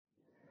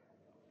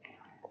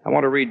I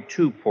want to read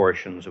two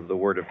portions of the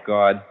Word of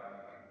God.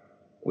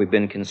 We've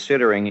been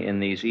considering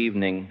in these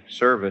evening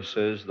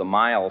services the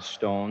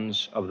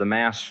milestones of the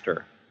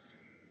Master,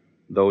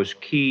 those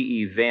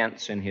key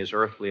events in his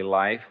earthly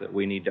life that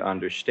we need to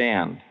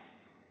understand.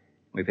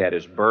 We've had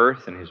his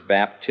birth and his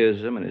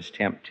baptism and his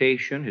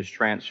temptation, his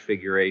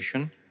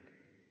transfiguration,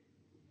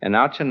 and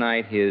now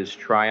tonight his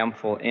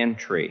triumphal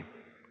entry.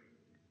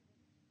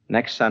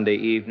 Next Sunday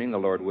evening, the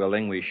Lord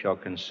willing, we shall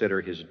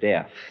consider his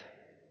death.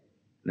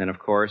 And then, of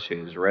course,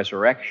 his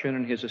resurrection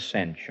and his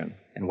ascension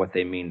and what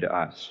they mean to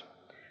us.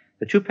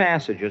 The two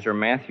passages are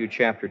Matthew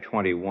chapter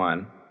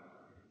 21,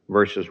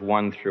 verses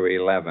 1 through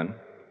 11,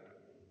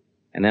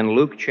 and then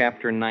Luke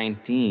chapter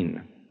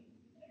 19,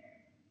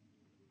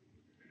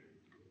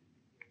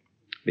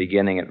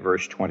 beginning at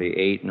verse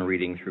 28 and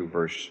reading through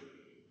verse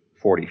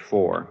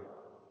 44.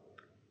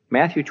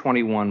 Matthew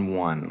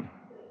 21:1.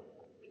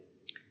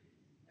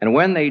 And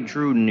when they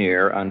drew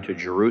near unto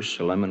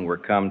Jerusalem and were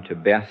come to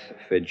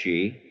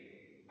Bethphage,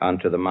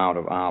 unto the Mount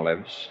of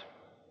Olives,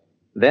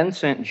 then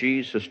sent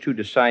Jesus 2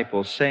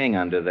 disciples, saying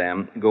unto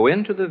them, Go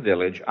into the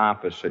village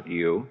opposite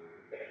you,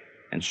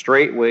 and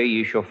straightway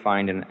ye shall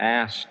find an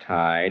ass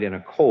tied, and a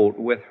colt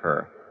with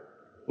her.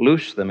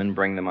 Loose them and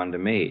bring them unto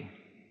me.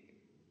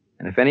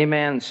 And if any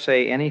man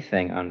say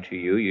anything unto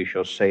you, you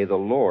shall say, The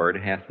Lord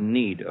hath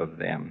need of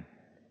them,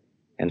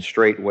 and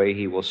straightway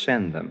he will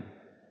send them.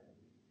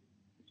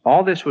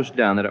 All this was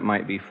done that it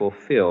might be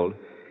fulfilled,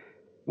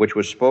 which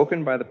was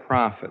spoken by the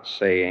prophet,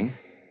 saying,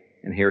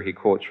 and here he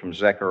quotes from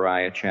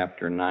Zechariah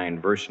chapter 9,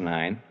 verse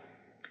 9,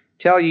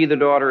 Tell ye the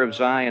daughter of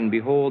Zion,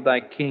 Behold, thy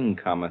king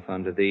cometh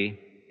unto thee,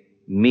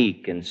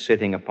 meek and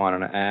sitting upon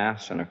an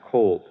ass, and a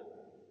colt,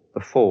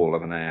 the foal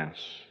of an ass.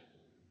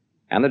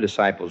 And the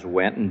disciples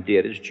went and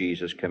did as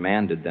Jesus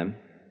commanded them,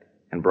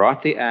 and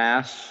brought the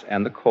ass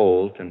and the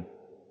colt, and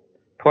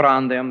put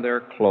on them their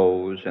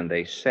clothes, and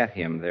they set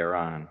him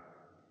thereon.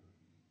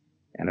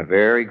 And a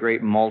very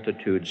great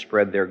multitude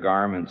spread their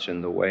garments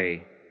in the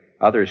way.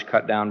 Others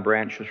cut down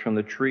branches from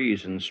the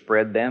trees and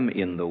spread them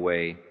in the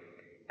way.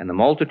 And the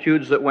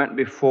multitudes that went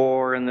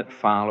before and that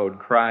followed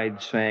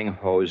cried, saying,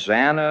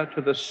 Hosanna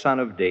to the Son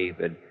of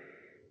David.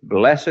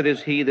 Blessed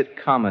is he that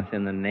cometh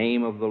in the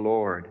name of the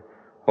Lord.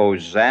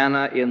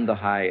 Hosanna in the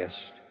highest.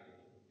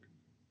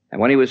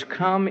 And when he was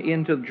come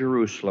into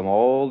Jerusalem,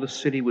 all the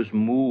city was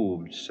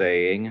moved,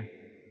 saying,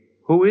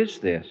 Who is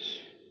this?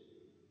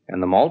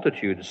 And the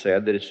multitude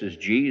said that this is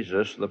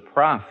Jesus, the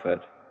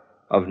prophet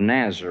of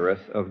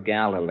Nazareth of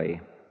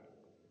Galilee.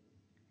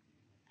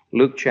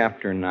 Luke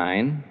chapter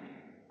 9.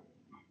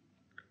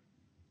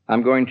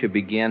 I'm going to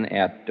begin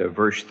at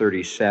verse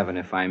 37,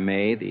 if I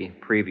may. The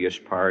previous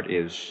part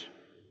is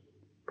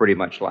pretty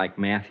much like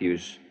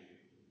Matthew's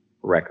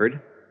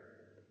record.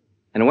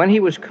 And when he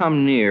was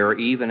come near,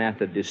 even at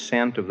the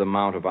descent of the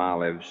Mount of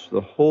Olives, the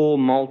whole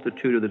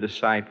multitude of the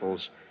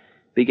disciples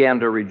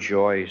began to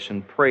rejoice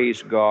and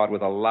praise God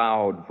with a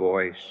loud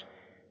voice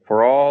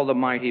for all the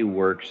mighty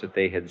works that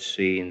they had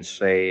seen,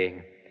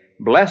 saying,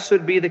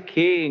 Blessed be the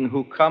King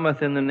who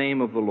cometh in the name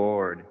of the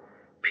Lord,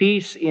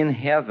 peace in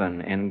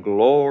heaven and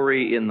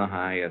glory in the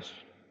highest.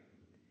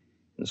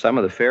 And some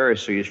of the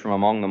Pharisees from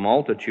among the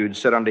multitude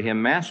said unto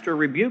him, Master,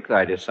 rebuke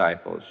thy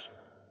disciples.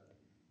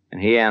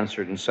 And he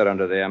answered and said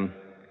unto them,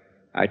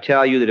 I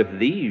tell you that if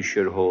these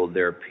should hold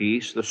their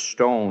peace, the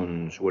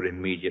stones would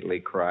immediately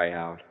cry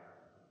out.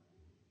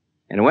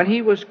 And when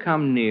he was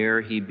come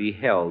near, he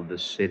beheld the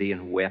city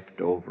and wept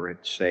over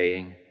it,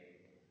 saying,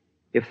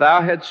 If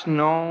thou hadst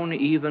known,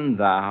 even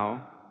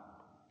thou,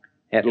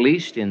 at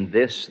least in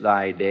this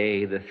thy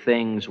day, the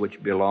things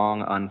which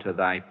belong unto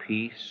thy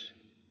peace,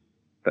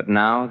 but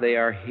now they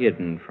are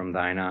hidden from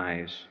thine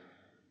eyes.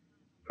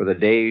 For the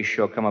days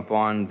shall come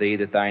upon thee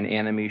that thine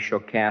enemies shall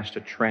cast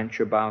a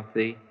trench about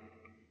thee,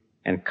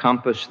 and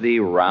compass thee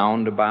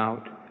round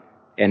about,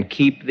 and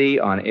keep thee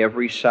on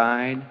every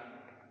side,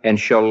 and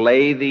shall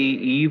lay thee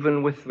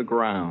even with the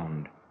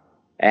ground,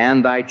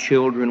 and thy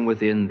children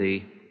within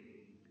thee,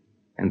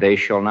 and they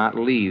shall not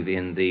leave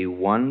in thee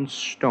one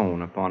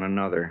stone upon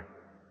another,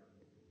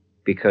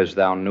 because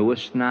thou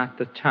knewest not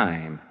the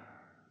time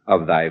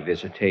of thy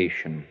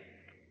visitation.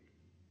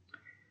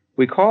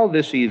 We call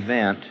this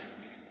event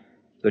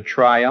the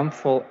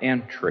triumphal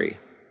entry,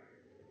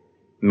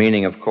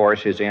 meaning, of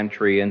course, his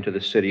entry into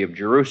the city of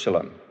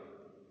Jerusalem.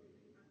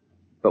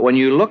 But when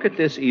you look at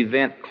this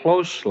event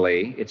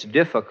closely, it's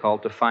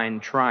difficult to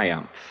find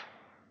triumph.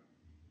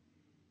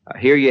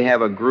 Here you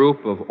have a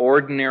group of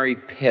ordinary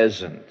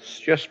peasants,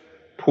 just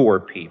poor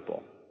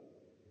people.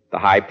 The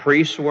high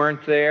priests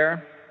weren't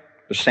there.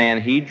 The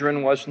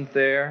Sanhedrin wasn't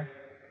there.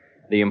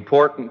 The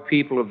important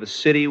people of the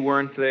city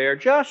weren't there.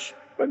 Just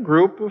a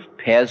group of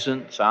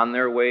peasants on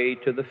their way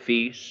to the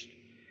feast.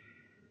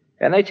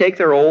 And they take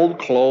their old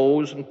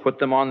clothes and put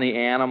them on the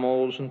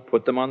animals and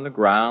put them on the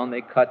ground.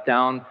 They cut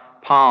down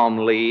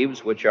palm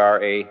leaves, which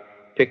are a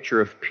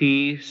picture of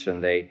peace,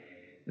 and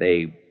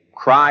they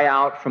cry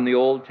out from the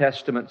Old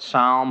Testament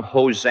psalm,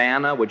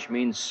 Hosanna, which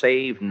means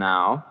save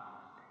now.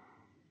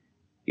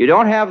 You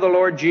don't have the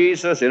Lord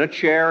Jesus in a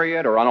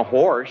chariot or on a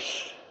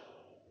horse.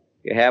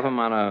 You have him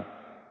on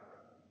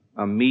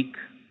a meek,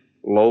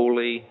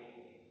 lowly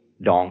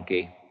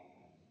donkey,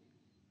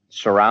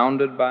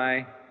 surrounded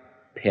by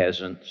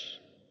peasants,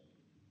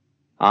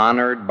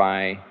 honored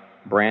by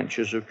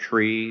branches of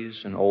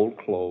trees and old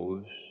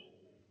clothes.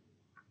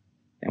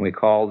 And we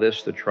call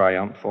this the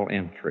triumphal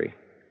entry.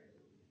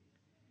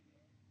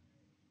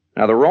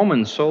 Now, the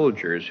Roman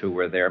soldiers who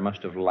were there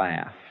must have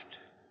laughed,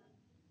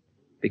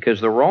 because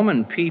the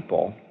Roman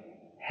people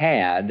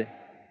had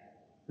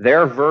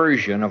their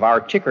version of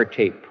our ticker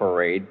tape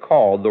parade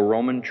called the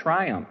Roman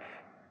Triumph.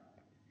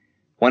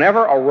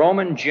 Whenever a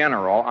Roman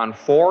general on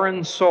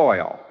foreign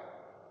soil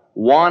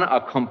won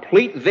a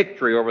complete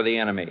victory over the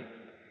enemy,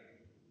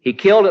 he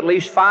killed at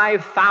least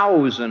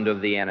 5,000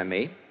 of the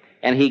enemy,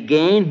 and he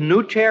gained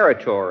new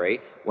territory.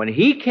 When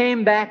he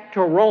came back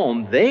to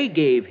Rome, they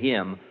gave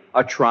him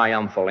a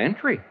triumphal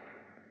entry.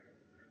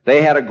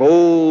 They had a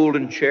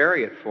golden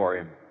chariot for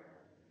him.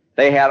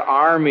 They had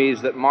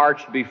armies that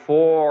marched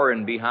before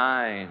and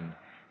behind.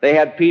 They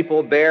had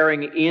people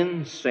bearing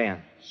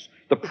incense.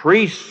 The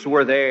priests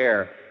were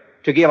there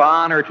to give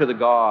honor to the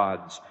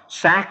gods.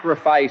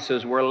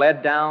 Sacrifices were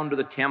led down to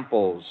the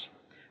temples.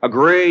 A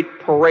great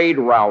parade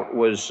route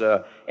was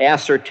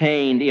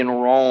ascertained in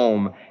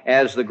Rome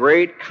as the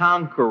great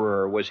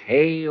conqueror was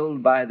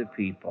hailed by the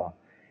people.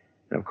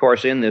 And of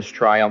course, in this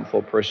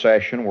triumphal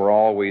procession were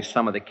always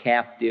some of the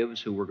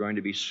captives who were going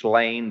to be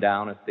slain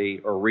down at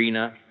the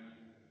arena.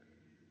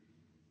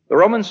 The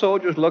Roman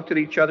soldiers looked at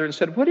each other and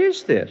said, "What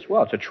is this?"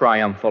 "Well, it's a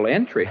triumphal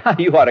entry.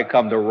 You ought to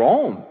come to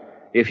Rome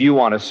if you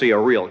want to see a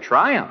real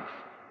triumph."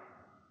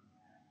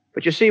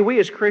 But you see, we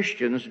as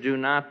Christians do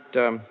not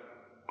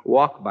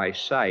walk by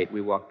sight,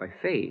 we walk by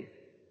faith.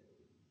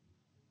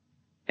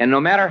 And no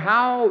matter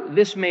how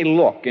this may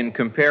look in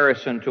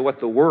comparison to what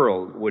the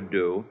world would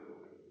do,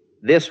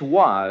 this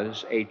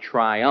was a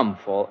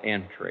triumphal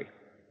entry.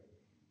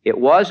 It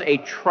was a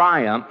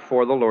triumph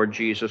for the Lord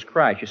Jesus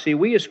Christ. You see,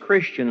 we as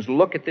Christians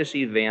look at this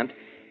event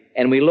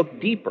and we look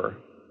deeper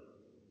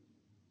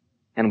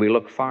and we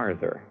look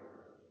farther.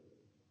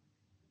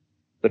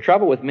 The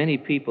trouble with many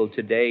people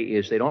today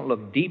is they don't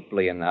look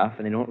deeply enough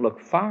and they don't look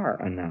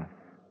far enough.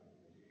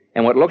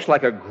 And what looks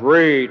like a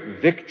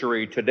great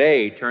victory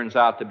today turns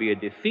out to be a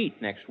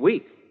defeat next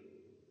week.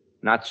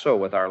 Not so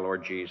with our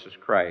Lord Jesus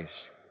Christ.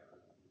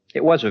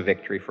 It was a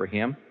victory for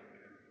him,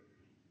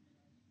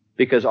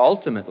 because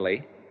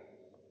ultimately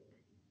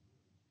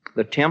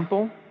the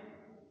temple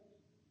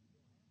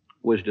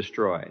was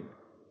destroyed.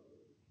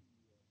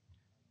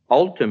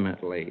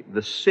 Ultimately,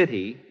 the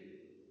city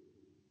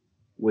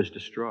was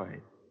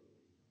destroyed.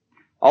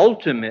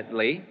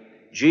 Ultimately,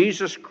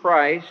 Jesus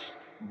Christ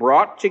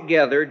brought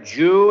together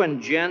Jew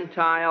and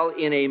Gentile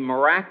in a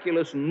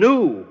miraculous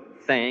new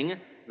thing,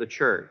 the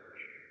church.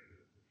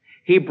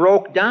 He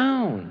broke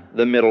down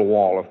the middle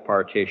wall of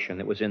partition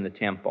that was in the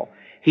temple.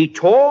 He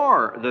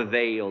tore the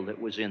veil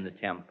that was in the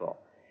temple.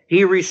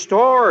 He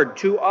restored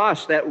to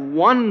us that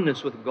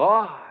oneness with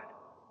God.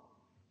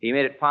 He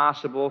made it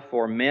possible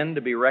for men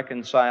to be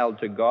reconciled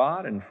to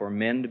God and for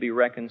men to be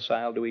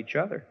reconciled to each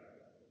other.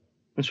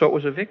 And so it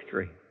was a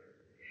victory.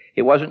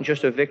 It wasn't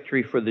just a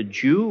victory for the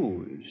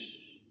Jews.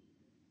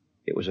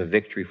 It was a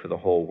victory for the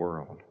whole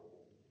world.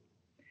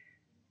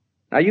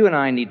 Now, you and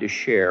I need to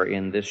share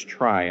in this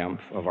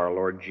triumph of our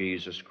Lord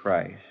Jesus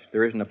Christ.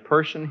 There isn't a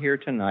person here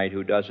tonight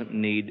who doesn't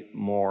need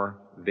more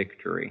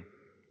victory.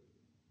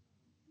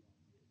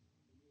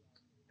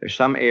 There's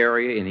some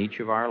area in each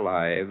of our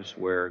lives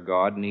where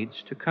God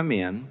needs to come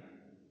in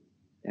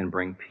and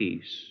bring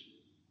peace.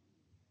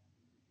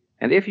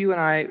 And if you and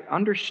I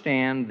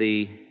understand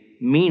the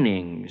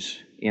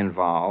meanings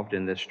involved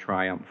in this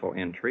triumphal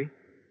entry,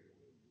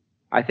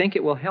 I think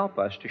it will help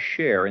us to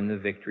share in the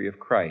victory of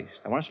Christ.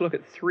 I want us to look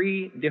at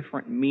three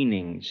different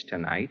meanings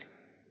tonight.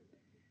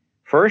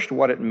 First,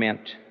 what it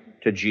meant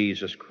to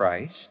Jesus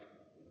Christ.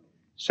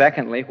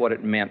 Secondly, what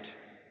it meant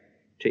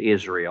to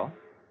Israel.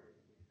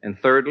 And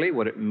thirdly,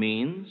 what it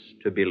means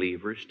to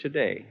believers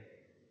today.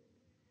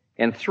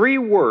 And three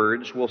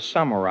words will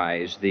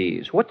summarize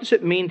these. What does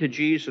it mean to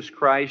Jesus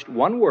Christ?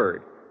 One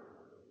word: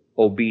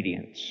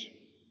 obedience.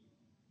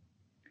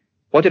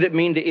 What did it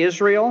mean to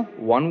Israel?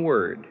 One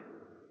word: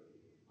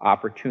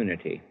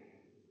 opportunity.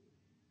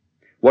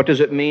 What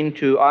does it mean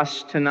to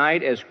us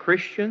tonight as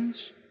Christians?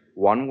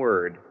 One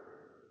word: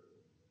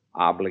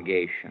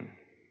 obligation.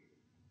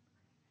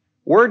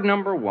 Word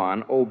number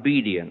one,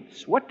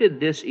 obedience. What did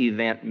this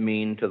event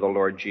mean to the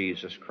Lord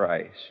Jesus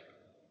Christ?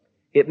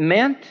 It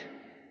meant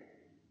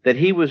that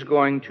he was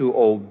going to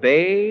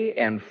obey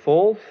and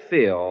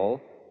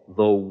fulfill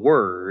the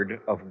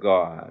Word of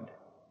God.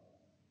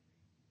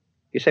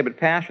 You say, "But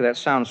Pastor, that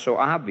sounds so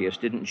obvious.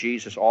 Didn't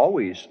Jesus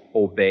always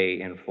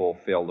obey and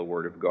fulfill the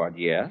Word of God?"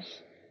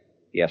 Yes.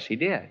 Yes, he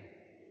did.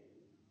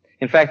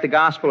 In fact, the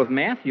Gospel of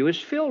Matthew is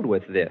filled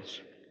with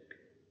this.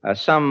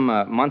 Some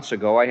months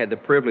ago, I had the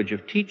privilege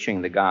of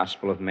teaching the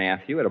Gospel of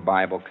Matthew at a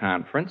Bible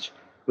conference.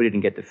 We didn't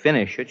get to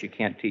finish it. You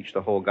can't teach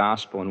the whole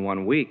Gospel in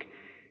 1 week.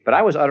 But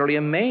I was utterly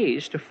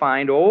amazed to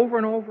find over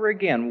and over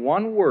again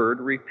one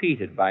word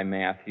repeated by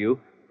Matthew: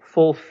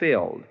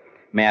 fulfilled.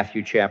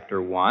 Matthew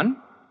chapter 1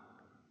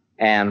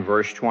 and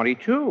verse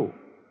 22.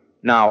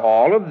 Now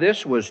all of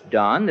this was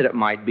done that it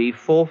might be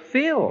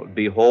fulfilled.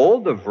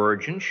 Behold, the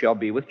virgin shall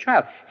be with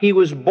child. He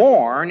was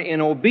born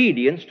in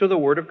obedience to the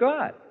Word of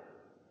God.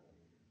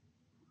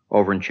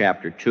 Over in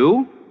chapter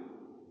 2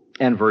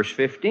 and verse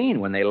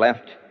 15, when they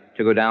left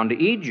to go down to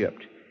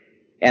Egypt,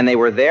 and they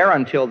were there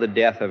until the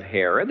death of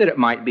Herod, that it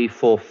might be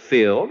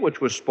fulfilled,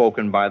 which was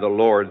spoken by the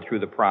Lord through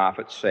the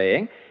prophet,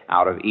 saying,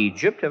 Out of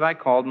Egypt have I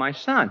called my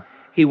son.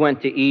 He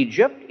went to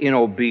Egypt in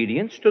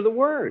obedience to the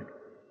Word.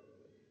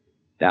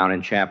 Down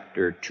in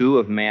chapter 2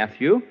 of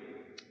Matthew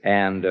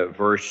and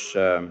verse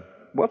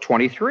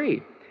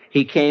 23.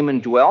 He came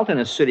and dwelt in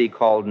a city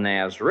called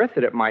Nazareth,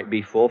 that it might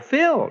be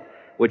fulfilled,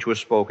 which was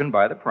spoken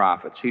by the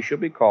prophets. He shall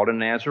be called a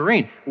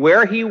Nazarene.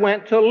 Where he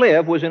went to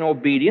live was in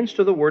obedience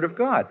to the Word of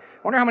God.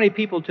 I wonder how many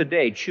people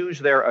today choose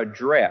their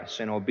address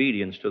in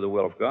obedience to the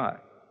will of God.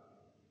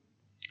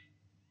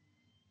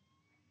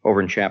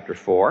 Over in chapter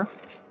 4,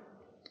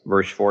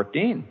 verse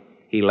 14.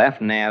 He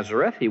left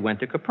Nazareth, he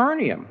went to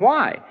Capernaum.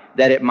 Why?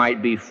 That it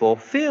might be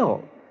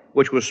fulfilled,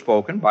 which was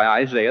spoken by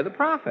Isaiah the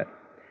prophet.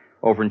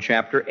 Over in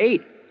chapter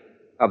 8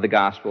 of the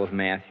Gospel of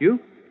Matthew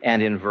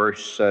and in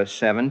verse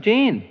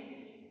 17.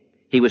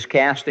 He was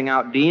casting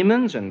out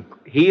demons and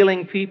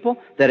healing people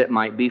that it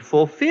might be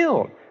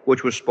fulfilled,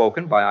 which was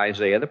spoken by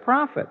Isaiah the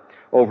prophet.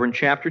 Over in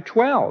chapter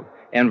 12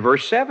 and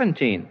verse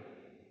 17.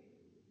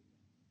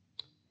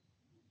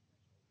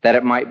 That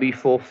it might be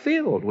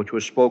fulfilled, which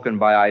was spoken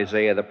by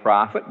Isaiah the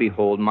prophet,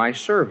 Behold my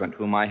servant,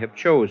 whom I have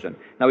chosen.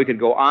 Now we could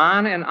go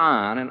on and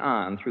on and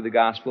on through the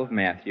Gospel of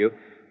Matthew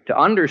to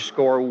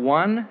underscore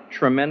one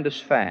tremendous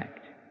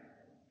fact.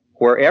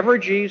 Wherever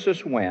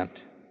Jesus went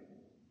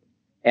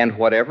and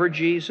whatever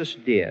Jesus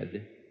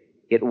did,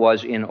 it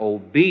was in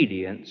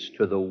obedience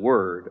to the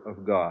Word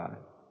of God.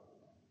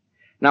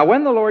 Now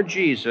when the Lord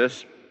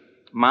Jesus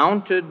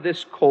mounted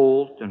this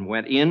colt and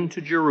went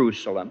into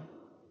Jerusalem,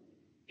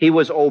 he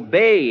was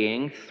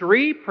obeying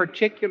three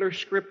particular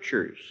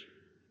scriptures.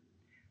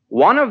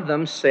 One of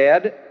them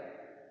said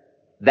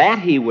that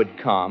he would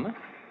come.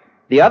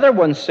 The other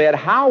one said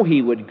how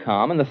he would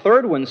come. And the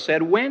third one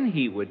said when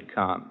he would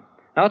come.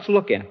 Now let's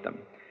look at them.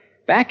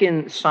 Back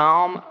in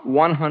Psalm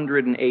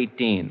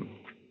 118,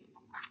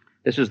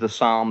 this is the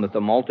psalm that the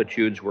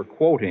multitudes were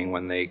quoting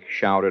when they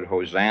shouted,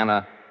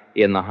 Hosanna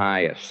in the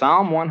highest.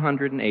 Psalm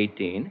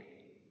 118.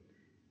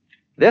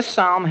 This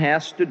psalm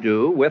has to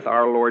do with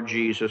our Lord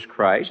Jesus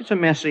Christ. It's a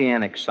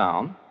messianic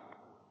psalm.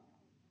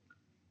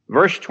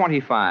 Verse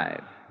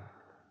 25.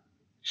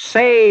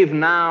 Save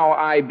now,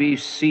 I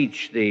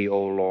beseech thee, O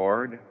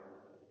Lord.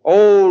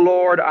 O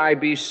Lord, I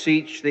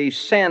beseech thee,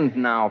 send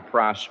now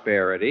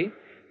prosperity.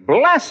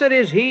 Blessed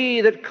is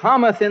he that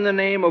cometh in the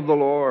name of the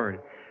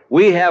Lord.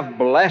 We have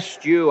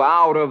blessed you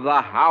out of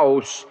the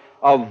house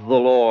of the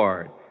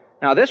Lord.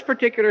 Now, this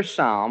particular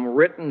psalm,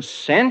 written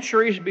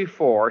centuries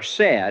before,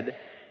 said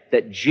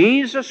that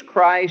Jesus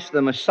Christ,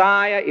 the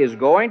Messiah, is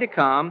going to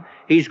come.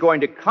 He's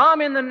going to come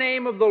in the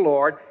name of the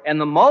Lord, and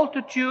the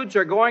multitudes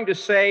are going to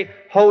say,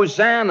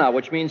 Hosanna,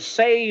 which means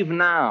save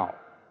now.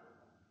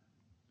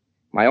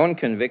 My own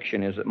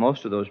conviction is that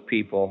most of those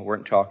people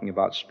weren't talking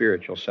about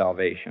spiritual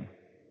salvation.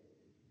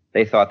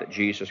 They thought that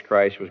Jesus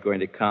Christ was going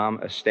to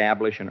come,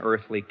 establish an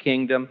earthly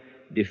kingdom,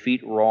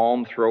 defeat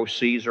Rome, throw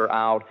Caesar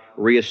out,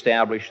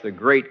 reestablish the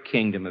great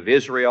kingdom of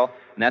Israel.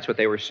 And that's what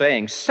they were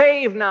saying.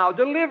 Save now,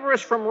 deliver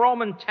us from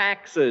Roman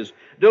taxes,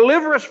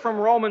 deliver us from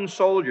Roman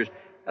soldiers.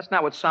 That's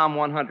not what Psalm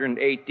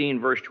 118,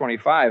 verse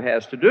 25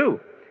 has to do.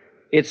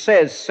 It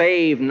says,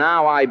 Save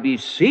now, I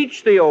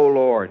beseech thee, O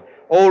Lord.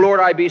 O Lord,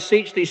 I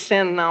beseech thee,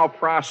 send now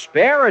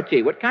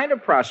prosperity. What kind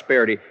of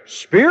prosperity?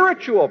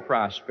 Spiritual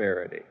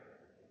prosperity.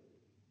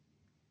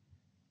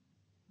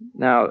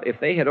 Now,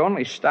 if they had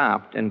only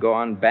stopped and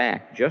gone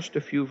back just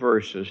a few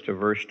verses to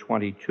verse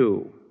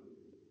 22,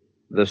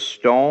 the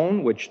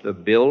stone which the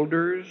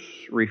builders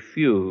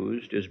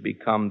refused is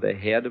become the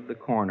head of the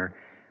corner.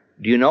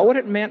 Do you know what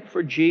it meant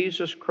for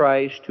Jesus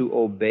Christ to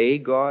obey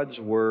God's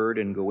word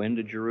and go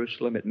into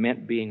Jerusalem? It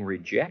meant being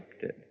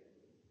rejected.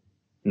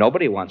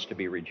 Nobody wants to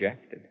be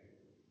rejected.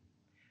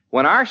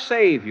 When our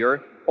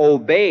Savior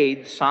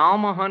obeyed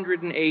Psalm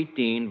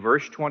 118,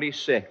 verse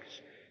 26,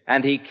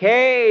 and he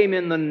came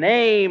in the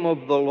name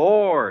of the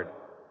Lord,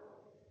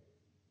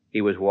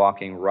 he was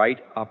walking right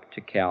up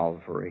to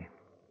Calvary.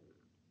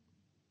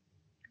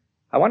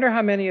 I wonder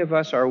how many of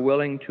us are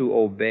willing to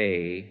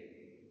obey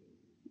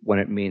when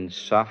it means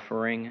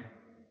suffering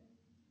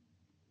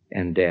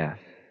and death.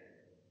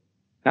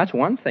 That's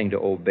one thing to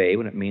obey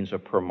when it means a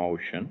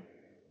promotion,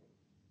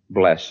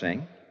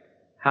 blessing.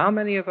 How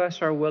many of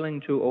us are willing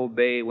to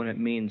obey when it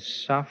means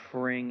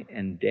suffering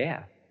and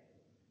death?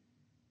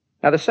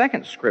 Now, the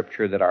second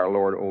scripture that our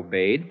Lord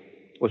obeyed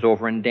was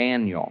over in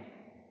Daniel,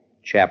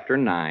 chapter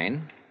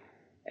 9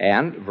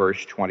 and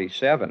verse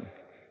 27.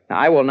 Now,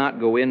 I will not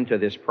go into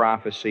this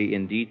prophecy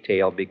in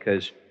detail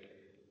because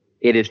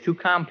it is too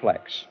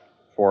complex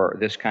for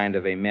this kind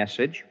of a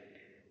message.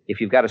 If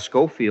you've got a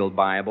Schofield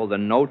Bible, the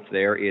note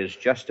there is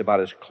just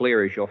about as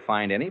clear as you'll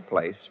find any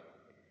place.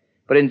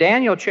 But in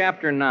Daniel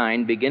chapter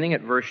 9, beginning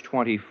at verse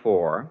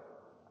 24,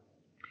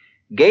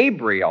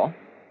 Gabriel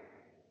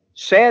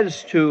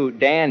says to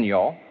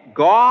Daniel,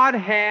 God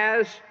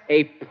has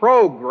a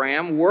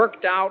program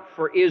worked out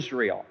for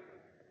Israel.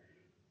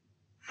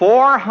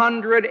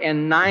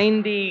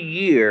 490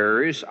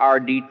 years are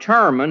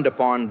determined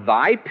upon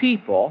thy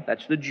people,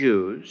 that's the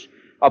Jews,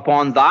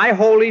 upon thy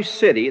holy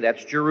city,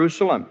 that's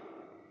Jerusalem,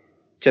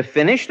 to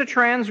finish the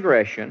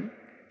transgression,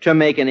 to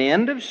make an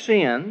end of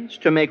sins,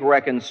 to make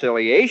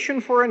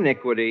reconciliation for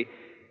iniquity,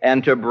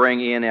 and to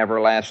bring in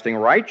everlasting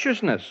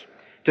righteousness,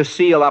 to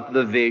seal up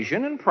the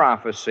vision and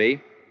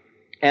prophecy,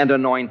 and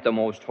anoint the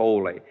most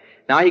holy.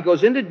 Now he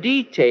goes into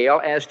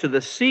detail as to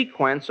the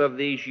sequence of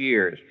these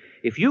years.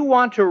 If you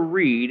want to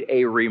read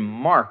a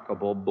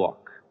remarkable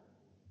book,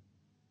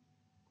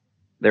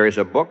 there is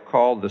a book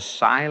called The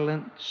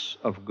Silence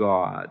of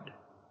God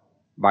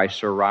by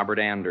Sir Robert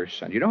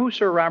Anderson. Do you know who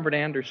Sir Robert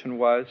Anderson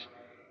was?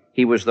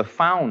 He was the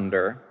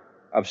founder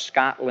of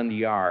Scotland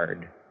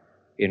Yard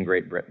in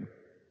Great Britain.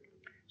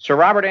 Sir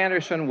Robert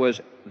Anderson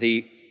was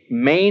the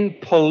main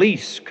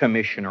police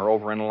commissioner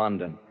over in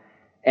London,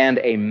 and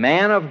a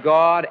man of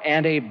God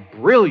and a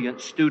brilliant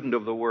student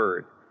of the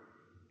Word.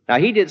 Now,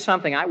 he did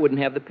something I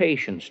wouldn't have the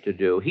patience to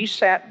do. He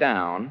sat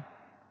down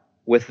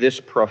with this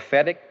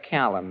prophetic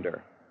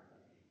calendar,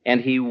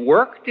 and he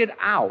worked it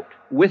out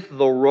with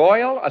the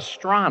royal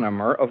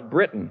astronomer of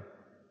Britain,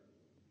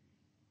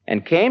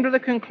 and came to the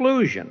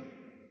conclusion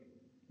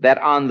that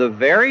on the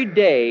very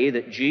day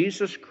that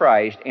Jesus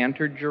Christ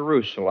entered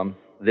Jerusalem,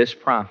 this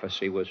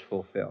prophecy was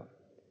fulfilled.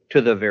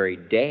 To the very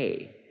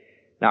day.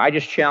 Now, I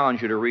just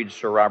challenge you to read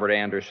Sir Robert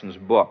Anderson's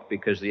book,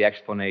 because the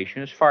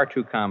explanation is far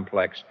too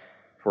complex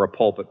for a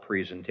pulpit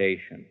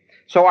presentation.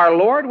 So our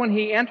Lord, when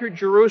he entered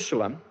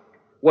Jerusalem,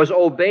 was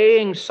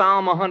obeying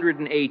Psalm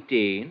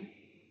 118.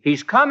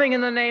 He's coming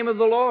in the name of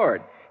the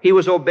Lord. He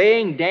was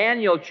obeying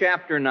Daniel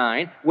chapter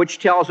 9, which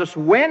tells us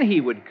when he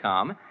would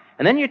come.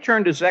 And then you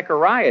turn to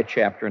Zechariah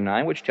chapter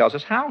 9, which tells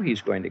us how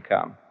he's going to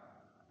come.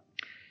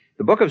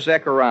 The book of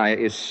Zechariah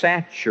is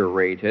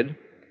saturated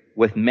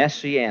with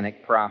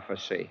messianic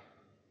prophecy.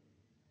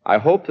 I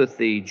hope that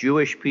the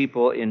Jewish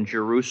people in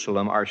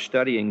Jerusalem are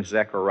studying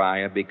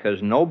Zechariah,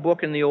 because no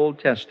book in the Old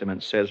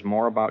Testament says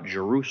more about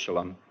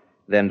Jerusalem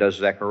than does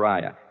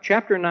Zechariah.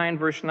 Chapter 9,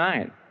 verse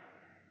 9.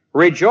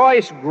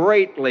 Rejoice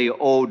greatly,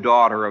 O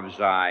daughter of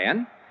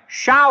Zion.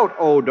 Shout,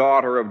 O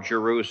daughter of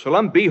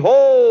Jerusalem.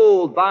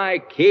 Behold, thy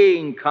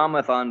king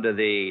cometh unto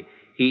thee.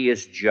 He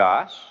is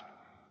just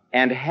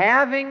and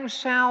having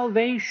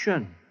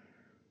salvation,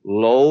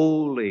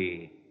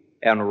 lowly,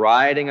 and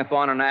riding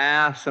upon an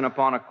ass and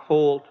upon a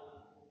colt,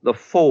 the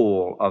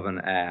foal of an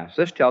ass.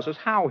 This tells us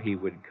how he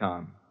would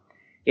come.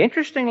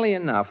 Interestingly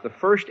enough, the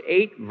first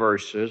 8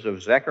 verses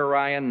of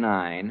Zechariah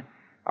 9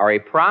 are a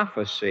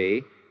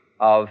prophecy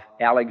of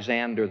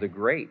Alexander the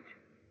Great.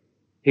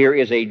 Here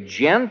is a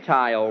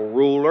Gentile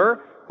ruler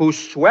who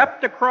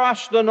swept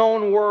across the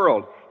known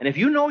world. And if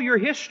you know your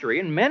history,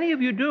 and many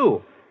of you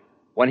do,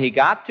 when he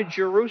got to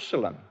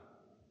Jerusalem,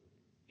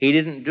 he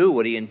didn't do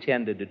what he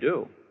intended to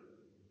do.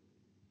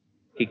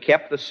 He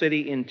kept the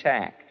city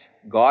intact.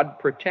 God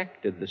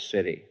protected the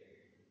city.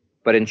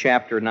 But in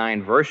chapter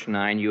 9, verse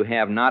 9, you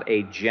have not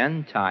a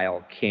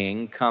Gentile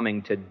king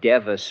coming to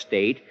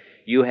devastate.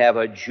 You have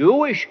a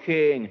Jewish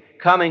king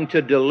coming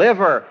to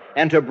deliver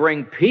and to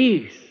bring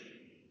peace.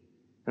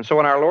 And so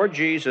when our Lord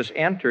Jesus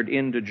entered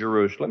into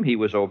Jerusalem, he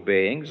was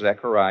obeying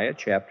Zechariah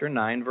chapter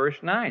 9, verse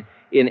 9,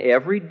 in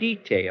every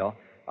detail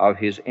of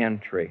his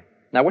entry.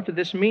 Now, what did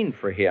this mean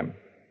for him?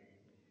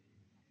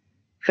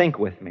 Think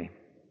with me.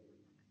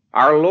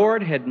 Our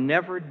Lord had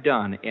never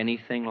done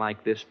anything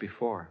like this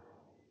before.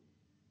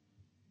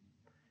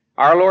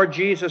 Our Lord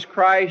Jesus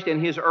Christ,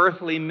 in his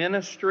earthly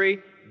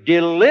ministry,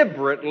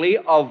 deliberately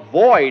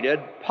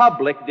avoided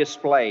public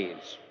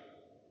displays.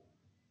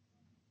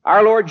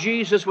 Our Lord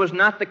Jesus was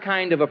not the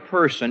kind of a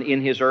person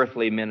in his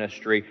earthly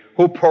ministry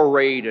who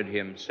paraded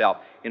himself.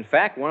 In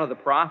fact, one of the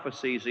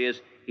prophecies is,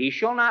 he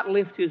shall not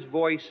lift his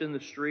voice in the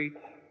street.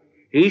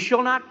 He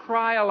shall not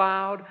cry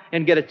aloud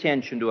and get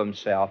attention to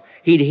himself.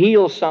 He'd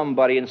heal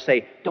somebody and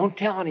say, don't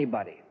tell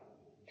anybody.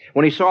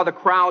 When he saw the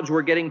crowds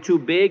were getting too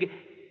big,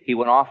 he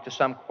went off to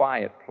some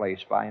quiet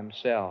place by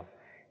himself.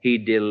 He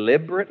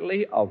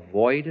deliberately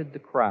avoided the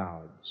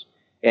crowds.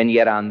 And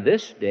yet on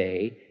this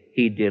day,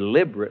 he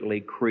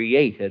deliberately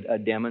created a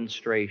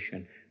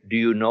demonstration. Do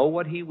you know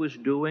what he was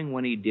doing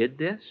when he did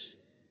this?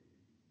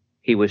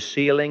 He was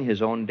sealing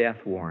his own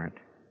death warrant.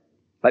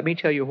 Let me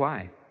tell you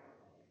why.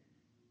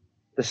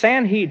 The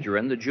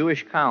Sanhedrin, the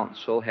Jewish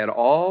council, had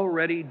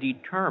already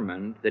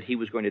determined that he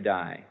was going to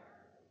die.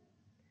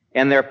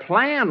 And their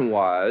plan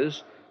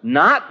was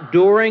not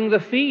during the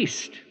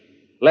feast,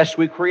 lest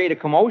we create a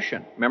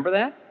commotion. Remember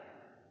that?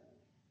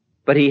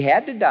 But he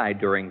had to die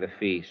during the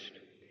feast.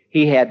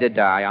 He had to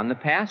die on the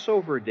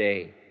Passover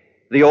day.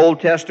 The Old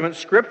Testament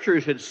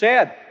scriptures had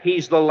said,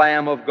 he's the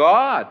Lamb of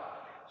God,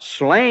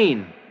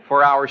 slain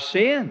for our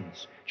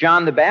sins.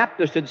 John the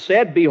Baptist had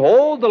said,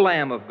 behold the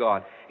Lamb of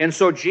God. And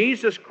so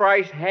Jesus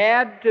Christ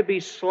had to be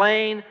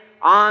slain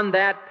on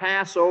that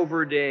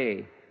Passover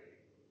day.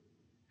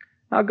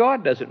 Now,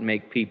 God doesn't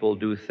make people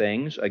do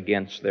things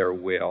against their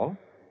will.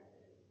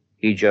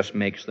 He just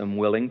makes them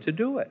willing to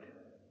do it.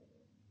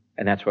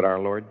 And that's what our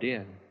Lord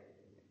did.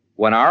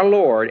 When our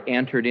Lord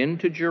entered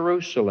into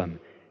Jerusalem,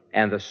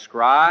 and the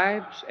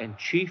scribes and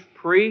chief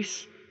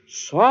priests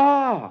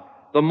saw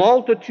the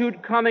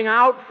multitude coming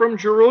out from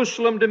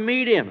Jerusalem to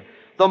meet him,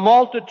 the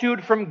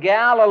multitude from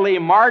Galilee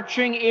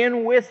marching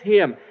in with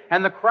him,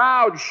 and the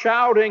crowd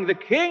shouting, "The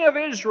King of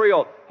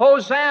Israel,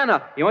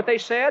 Hosanna!" You know what they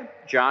said?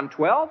 John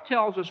 12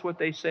 tells us what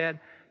they said.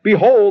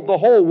 "Behold, the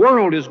whole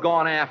world is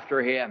gone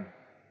after him."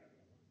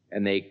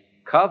 And they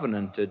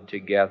covenanted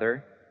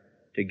together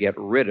to get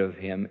rid of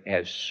him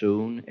as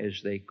soon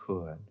as they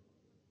could.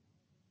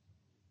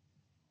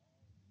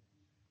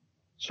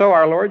 So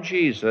our Lord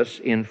Jesus,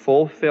 in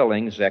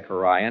fulfilling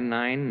Zechariah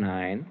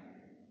 9:9,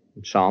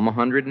 Psalm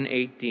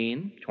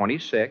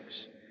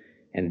 118:26,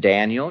 and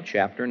Daniel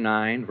chapter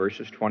 9,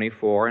 verses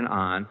 24 and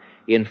on,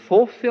 in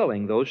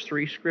fulfilling those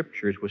three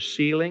scriptures, was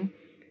sealing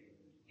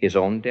his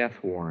own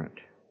death warrant.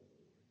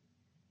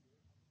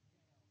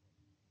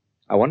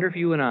 I wonder if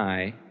you and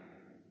I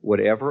would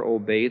ever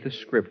obey the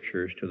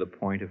Scriptures to the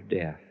point of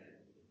death.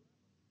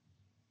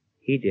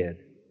 He did.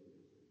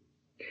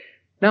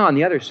 Now, on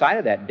the other side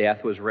of that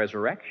death was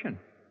resurrection.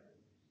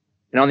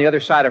 And on the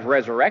other side of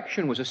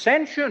resurrection was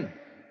ascension.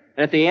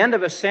 And at the end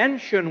of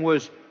ascension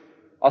was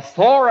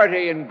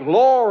authority and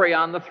glory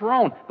on the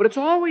throne. But it's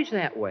always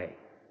that way.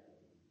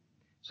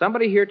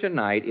 Somebody here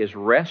tonight is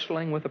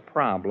wrestling with the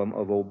problem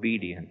of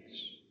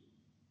obedience.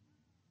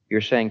 You're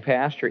saying,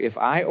 "Pastor, if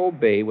I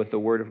obey what the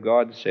Word of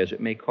God says,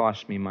 it may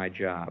cost me my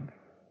job.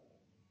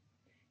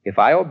 If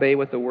I obey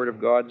what the Word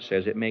of God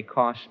says, it may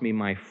cost me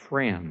my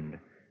friend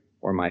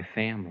or my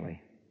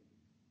family."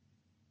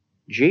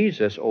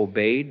 Jesus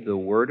obeyed the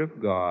Word of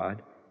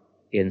God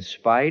in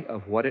spite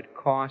of what it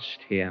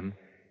cost him,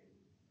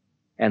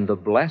 and the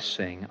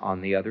blessing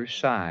on the other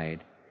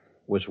side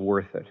was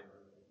worth it.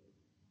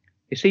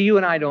 You see, you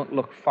and I don't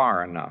look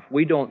far enough.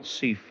 We don't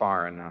see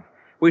far enough.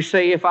 We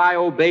say, "If I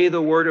obey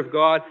the Word of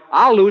God,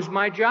 I'll lose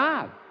my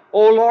job.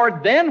 Oh,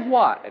 Lord, then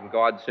what?" And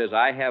God says,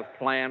 "I have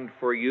planned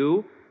for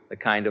you the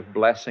kind of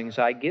blessings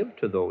I give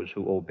to those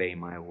who obey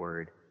my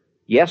Word."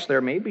 Yes,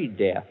 there may be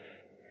death.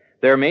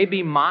 There may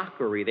be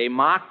mockery. They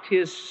mocked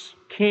his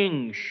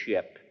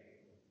kingship.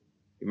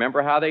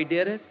 Remember how they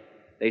did it?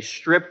 They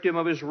stripped him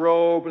of his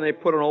robe, and they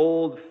put an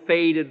old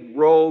faded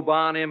robe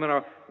on him, and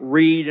a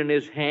reed in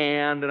his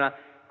hand, and a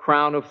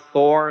crown of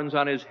thorns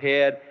on his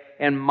head.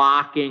 And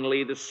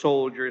mockingly the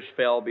soldiers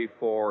fell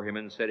before him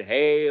and said,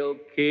 "Hail,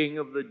 King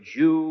of the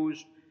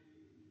Jews."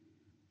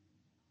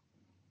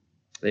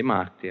 They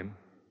mocked him.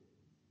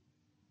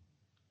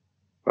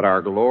 But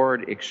our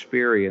Lord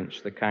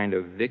experienced the kind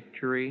of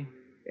victory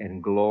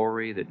and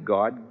glory that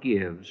God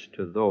gives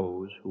to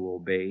those who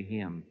obey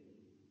Him.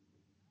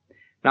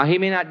 Now, He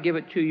may not give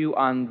it to you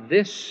on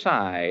this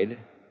side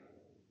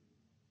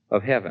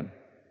of heaven.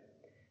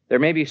 There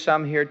may be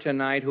some here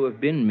tonight who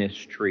have been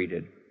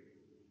mistreated.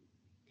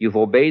 You've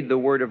obeyed the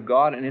Word of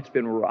God, and it's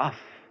been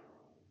rough.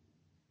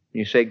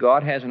 You say,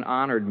 "God hasn't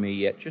honored me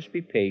yet." Just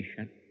be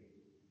patient.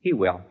 He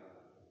will.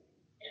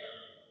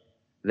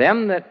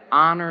 "Them that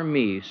honor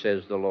me,"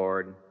 says the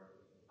Lord,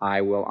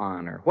 "I will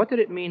honor." What did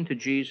it mean to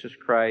Jesus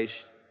Christ?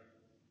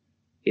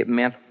 It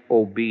meant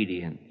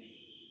obedience.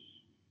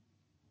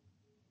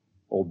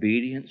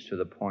 Obedience to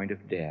the point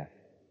of death.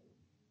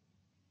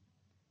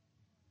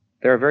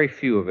 There are very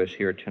few of us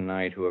here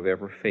tonight who have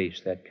ever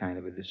faced that kind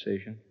of a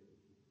decision.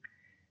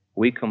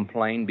 We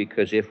complain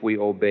because if we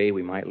obey,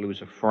 we might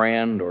lose a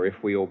friend, or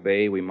if we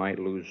obey, we might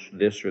lose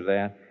this or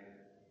that.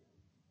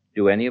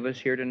 Do any of us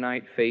here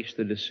tonight face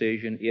the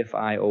decision, if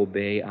I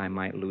obey, I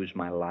might lose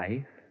my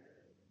life?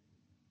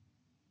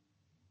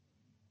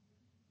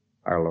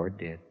 Our Lord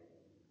did.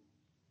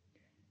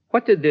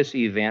 What did this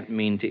event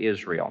mean to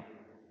Israel?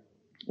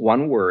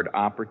 One word,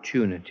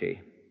 opportunity.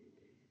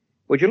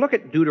 Would you look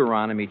at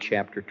Deuteronomy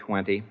chapter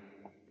 20?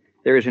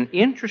 There is an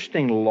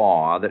interesting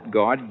law that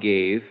God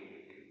gave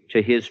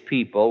to His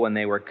people when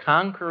they were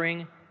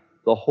conquering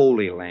the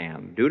Holy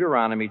Land.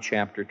 Deuteronomy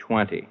chapter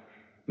 20.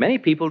 Many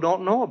people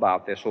don't know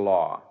about this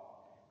law.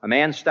 A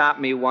man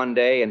stopped me one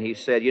day and he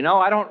said, "You know,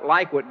 I don't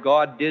like what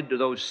God did to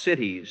those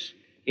cities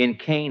in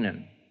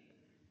Canaan."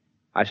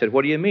 I said,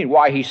 "What do you mean?"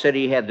 "Why," he said,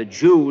 "he had the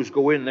Jews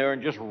go in there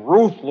and just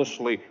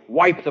ruthlessly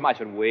wipe them." I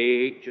said,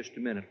 "Wait just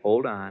a minute.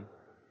 Hold on.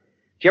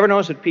 Do you ever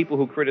notice that people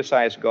who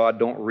criticize God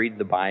don't read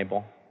the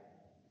Bible?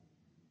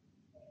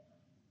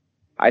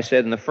 I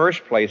said, in the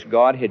first place,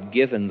 God had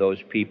given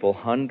those people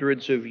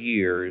hundreds of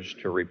years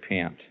to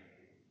repent.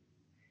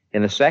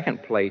 In the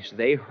second place,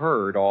 they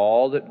heard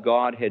all that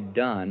God had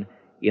done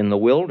in the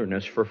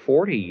wilderness for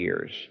 40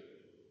 years.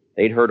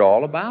 They'd heard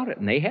all about it,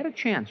 and they had a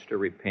chance to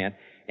repent.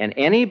 And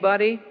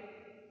anybody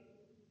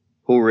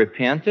who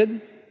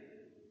repented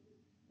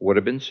would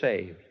have been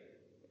saved.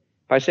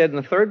 I said, in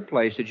the third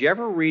place, did you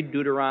ever read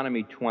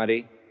Deuteronomy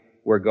 20,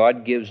 where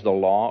God gives the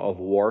law of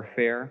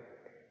warfare?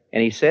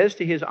 And He says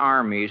to His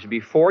armies,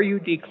 before you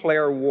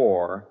declare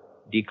war,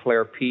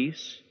 declare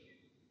peace?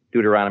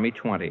 Deuteronomy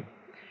 20.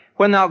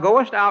 When thou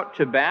goest out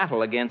to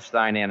battle against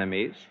thine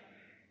enemies,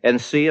 and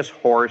seest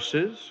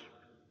horses,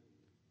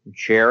 and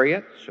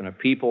chariots, and a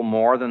people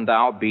more than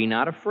thou, be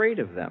not afraid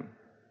of them.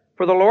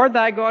 For the Lord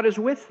thy God is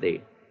with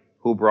thee,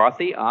 who brought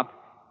thee up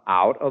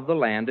out of the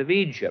land of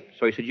Egypt.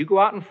 So he said, you go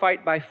out and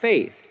fight by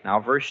faith. Now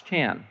verse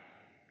 10.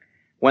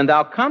 When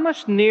thou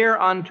comest near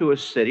unto a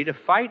city to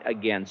fight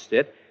against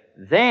it,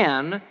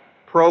 then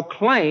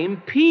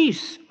proclaim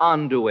peace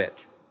unto it.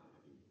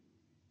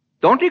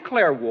 Don't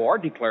declare war,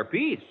 declare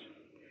peace.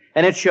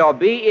 And it shall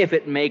be, if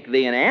it make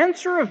thee an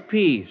answer of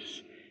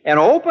peace, and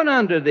open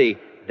unto thee,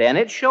 then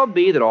it shall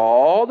be that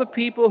all the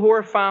people who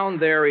are found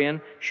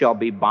therein shall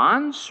be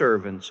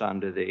bondservants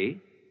unto thee,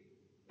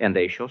 and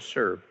they shall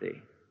serve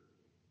thee.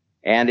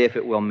 And if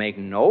it will make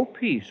no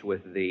peace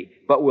with thee,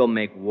 but will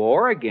make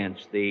war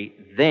against thee,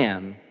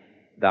 then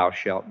thou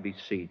shalt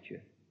besiege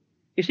it.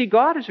 You see,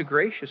 God is a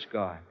gracious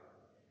God.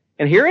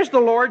 And here is the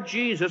Lord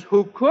Jesus,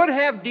 who could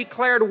have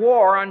declared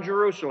war on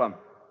Jerusalem.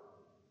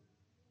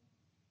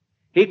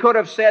 He could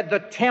have said the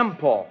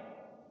temple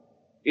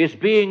is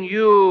being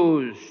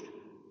used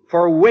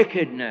for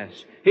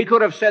wickedness. He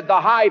could have said the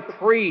high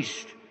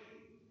priest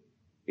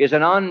is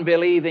an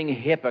unbelieving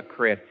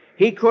hypocrite.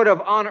 He could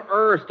have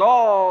unearthed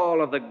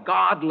all of the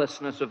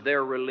godlessness of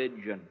their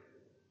religion.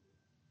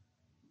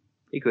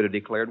 He could have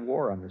declared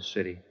war on the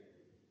city.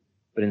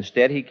 But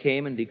instead he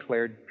came and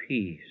declared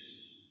peace.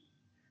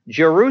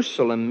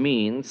 Jerusalem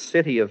means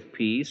city of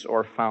peace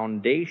or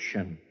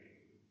foundation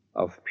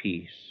of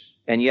peace.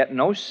 And yet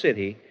no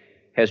city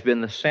has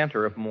been the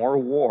center of more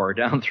war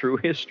down through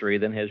history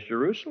than has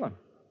Jerusalem.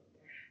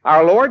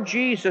 Our Lord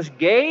Jesus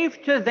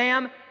gave to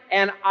them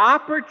an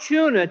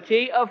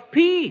opportunity of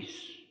peace.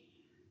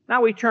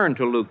 Now we turn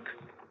to Luke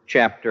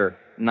chapter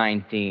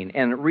 19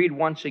 and read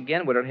once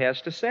again what it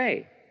has to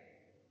say.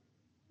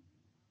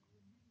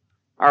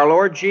 Our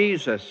Lord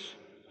Jesus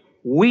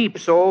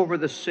weeps over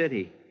the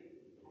city.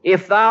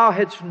 If thou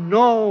hadst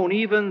known,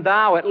 even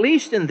thou, at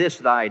least in this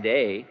thy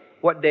day.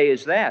 What day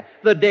is that?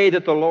 The day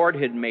that the Lord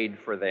had made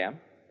for them.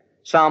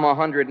 Psalm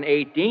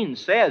 118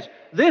 says,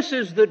 this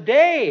is the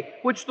day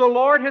which the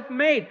Lord hath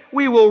made.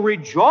 We will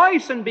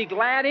rejoice and be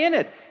glad in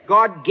it.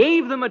 God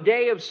gave them a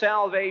day of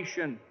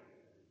salvation.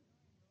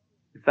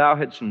 If thou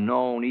hadst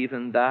known,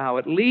 even thou,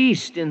 at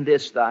least in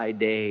this thy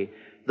day,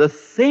 the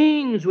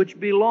things which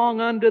belong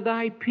unto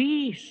thy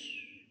peace.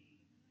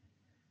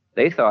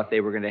 They thought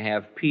they were going to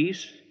have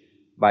peace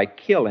by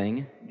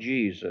killing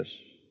Jesus.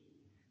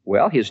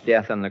 Well, his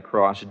death on the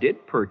cross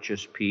did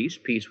purchase peace,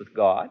 peace with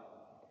God,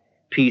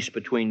 peace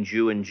between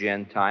Jew and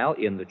Gentile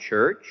in the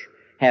church,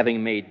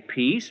 having made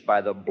peace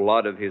by the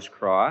blood of his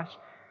cross.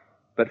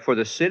 But for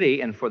the city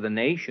and for the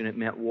nation, it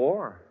meant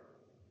war.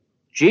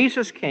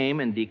 Jesus came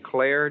and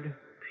declared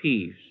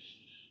peace,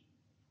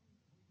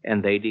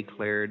 and they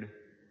declared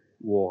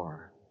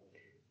war.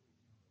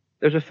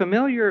 There's a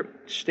familiar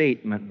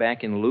statement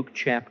back in Luke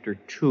chapter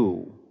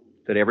 2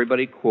 that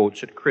everybody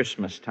quotes at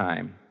Christmas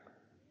time.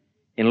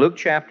 In Luke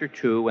chapter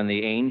 2, when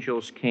the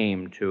angels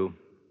came to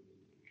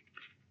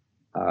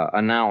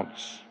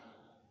announce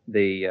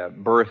the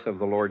birth of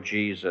the Lord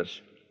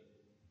Jesus,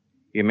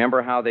 you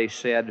remember how they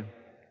said,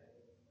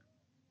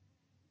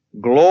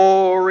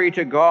 "Glory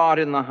to God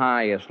in the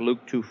highest,"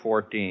 Luke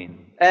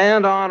 2:14,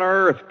 "and on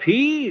earth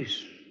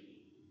peace,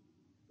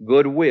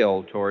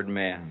 goodwill toward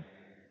men."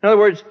 In other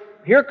words,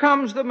 here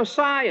comes the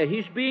Messiah.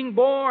 He's being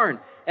born.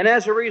 And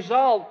as a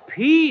result,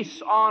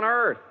 peace on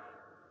earth.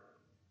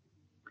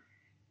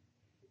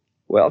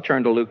 Well,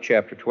 turn to Luke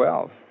chapter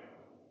 12.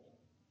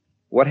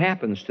 What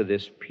happens to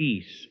this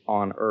peace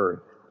on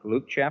earth?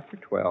 Luke chapter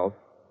 12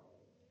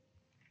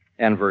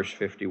 and verse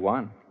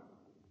 51.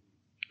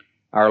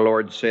 Our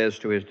Lord says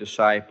to his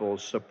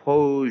disciples,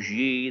 "Suppose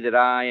ye that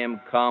I am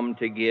come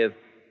to give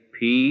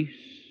peace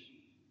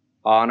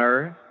on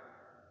earth?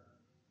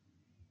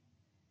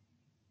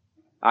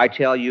 I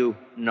tell you,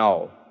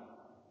 no,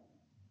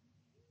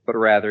 but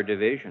rather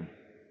division.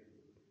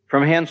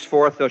 From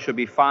henceforth there shall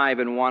be 5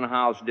 in one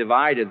house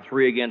divided,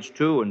 3 against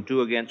 2 and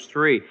 2 against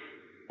 3.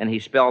 And he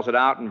spells it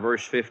out in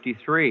verse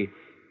 53.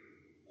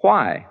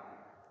 Why?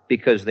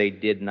 Because they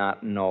did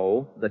not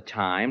know the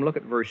time. Look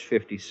at verse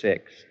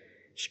 56.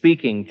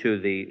 Speaking to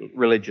the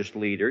religious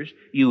leaders,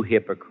 "You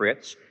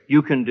hypocrites,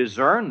 you can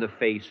discern the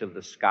face of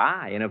the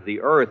sky and of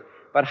the earth,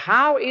 but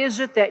how is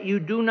it that you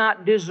do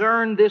not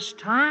discern this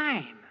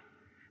time?"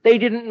 They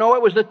didn't know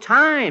it was the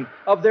time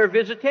of their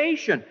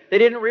visitation. They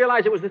didn't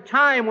realize it was the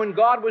time when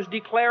God was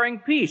declaring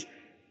peace.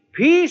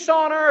 Peace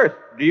on earth.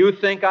 Do you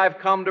think I've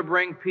come to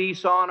bring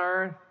peace on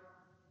earth?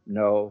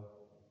 No.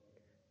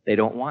 They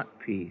don't want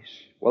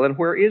peace. Well, then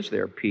where is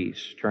their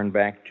peace? Turn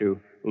back to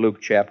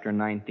Luke chapter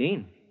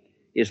 19.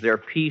 Is there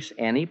peace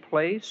any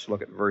place?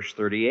 Look at verse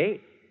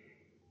 38.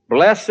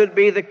 "Blessed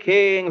be the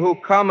King who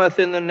cometh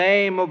in the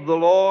name of the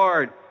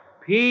Lord.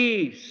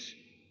 Peace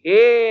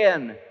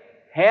in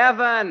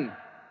heaven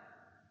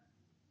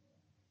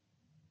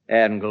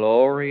and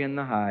glory in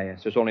the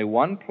highest." There's only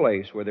one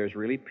place where there's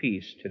really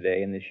peace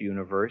today in this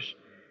universe,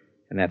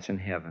 and that's in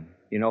heaven.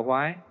 You know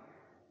why?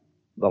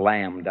 the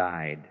Lamb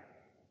died.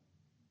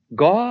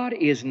 God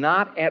is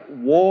not at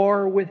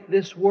war with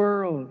this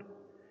world.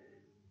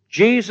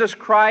 Jesus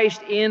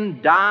Christ,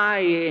 in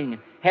dying,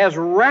 has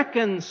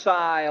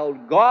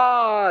reconciled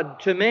God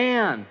to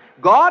man.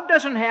 God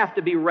doesn't have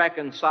to be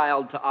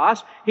reconciled to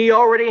us. He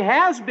already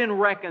has been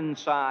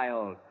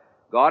reconciled.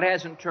 God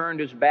hasn't turned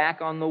His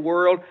back on the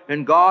world,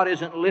 and God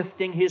isn't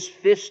lifting His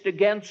fist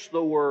against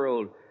the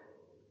world.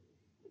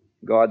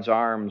 God's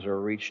arms are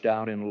reached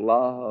out in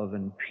love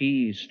and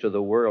peace to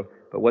the world.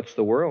 But what's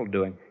the world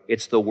doing?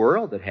 It's the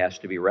world that has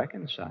to be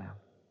reconciled.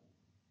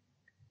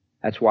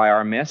 That's why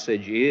our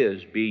message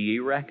is, be ye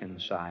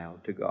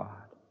reconciled to God.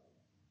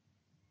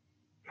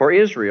 For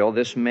Israel,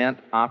 this meant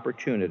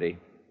opportunity,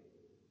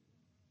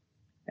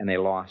 and they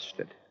lost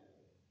it.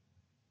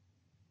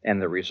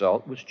 And the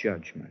result was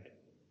judgment.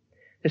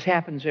 This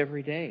happens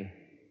every day.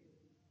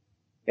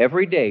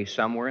 Every day,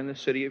 somewhere in the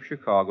city of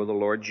Chicago, the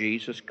Lord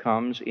Jesus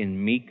comes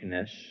in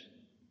meekness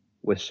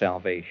with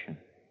salvation.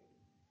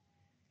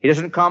 He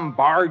doesn't come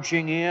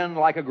barging in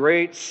like a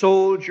great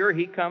soldier.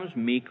 He comes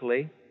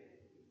meekly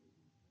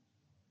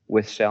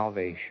with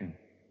salvation.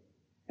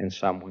 And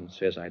someone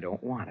says, I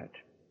don't want it.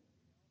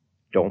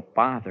 Don't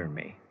bother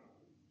me.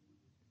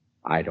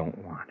 I don't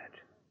want it.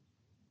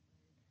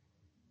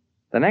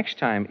 The next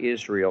time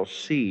Israel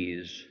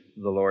sees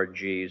the Lord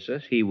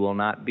Jesus, He will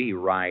not be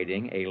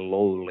riding a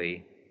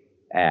lowly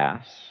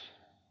ass.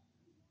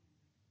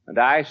 And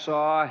I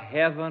saw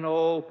heaven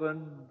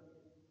open,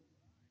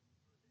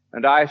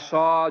 and I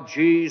saw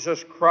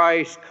Jesus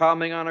Christ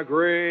coming on a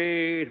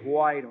great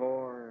white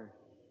horse,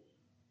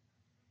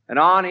 and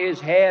on His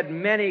head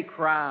many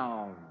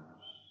crowns,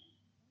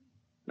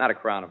 not a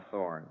crown of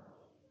thorns,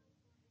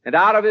 and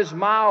out of His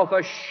mouth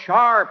a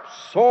sharp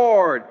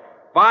sword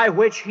by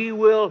which He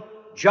will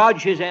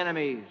judge His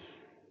enemies.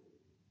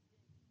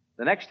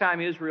 The next time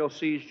Israel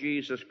sees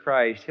Jesus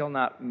Christ, He'll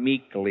not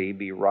meekly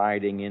be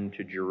riding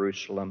into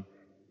Jerusalem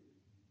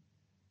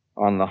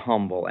on the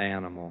humble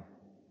animal.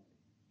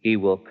 He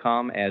will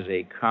come as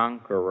a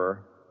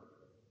conqueror,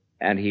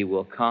 and He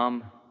will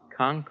come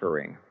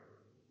conquering.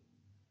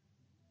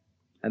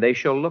 And they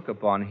shall look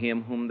upon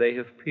Him whom they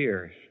have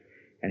pierced,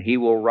 and He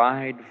will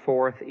ride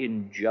forth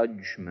in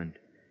judgment.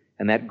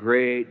 And that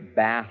great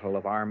battle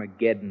of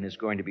Armageddon is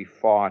going to be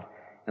fought.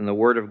 And the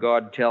Word of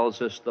God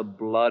tells us the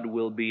blood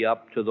will be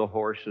up to the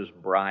horses'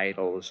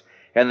 bridles,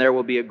 and there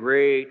will be a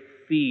great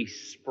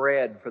feast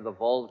spread for the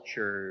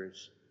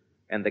vultures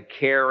and the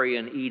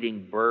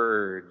carrion-eating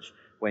birds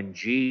when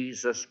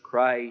Jesus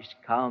Christ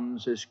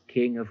comes as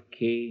King of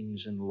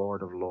kings and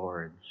Lord of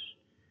lords.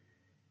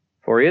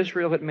 For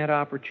Israel it meant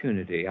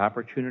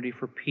opportunity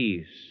for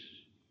peace,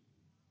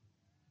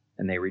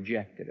 and they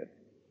rejected it.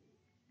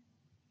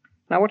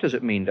 Now, what does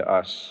it mean to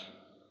us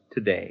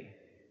today?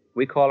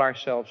 We call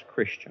ourselves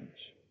Christians.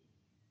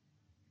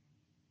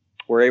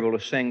 We're able to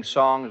sing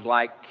songs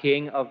like,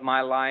 King of my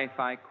life,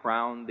 I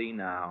crown Thee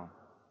now.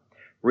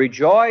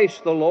 Rejoice,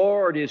 the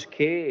Lord is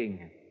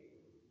King.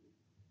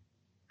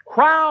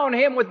 Crown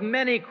Him with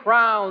many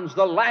crowns,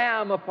 the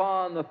Lamb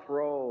upon the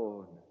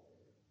throne.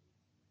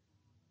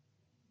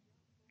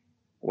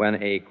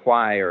 When a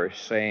choir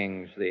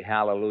sings the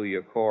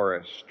Hallelujah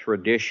chorus,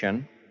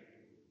 tradition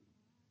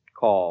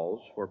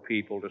calls for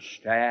people to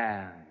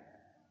stand.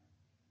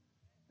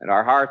 And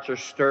our hearts are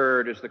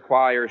stirred as the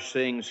choir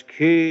sings,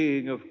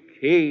 King of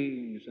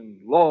kings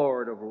and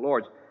Lord of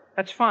lords.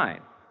 That's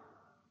fine.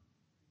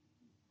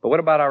 But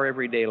what about our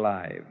everyday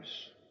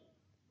lives?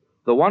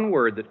 The one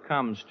word that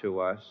comes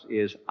to us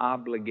is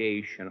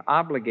obligation.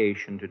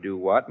 Obligation to do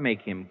what?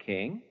 Make Him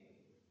king.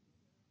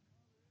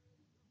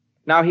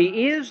 Now,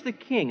 He is the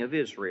King of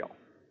Israel.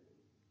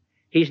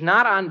 He's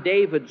not on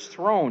David's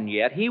throne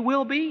yet. He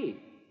will be.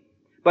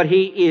 But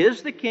He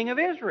is the King of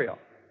Israel.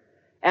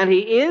 And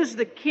He is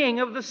the King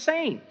of the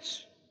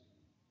saints.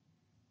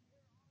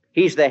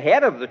 He's the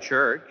head of the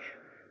church,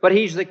 but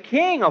He's the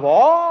King of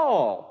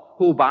all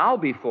who bow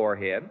before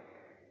Him.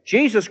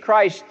 Jesus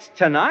Christ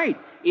tonight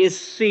is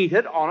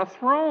seated on a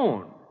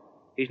throne.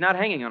 He's not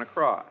hanging on a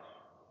cross.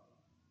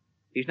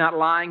 He's not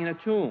lying in a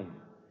tomb.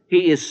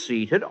 He is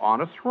seated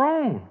on a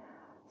throne,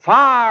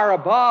 far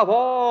above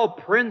all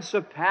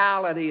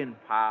principality and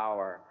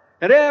power,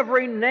 and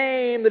every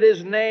name that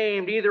is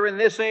named, either in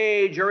this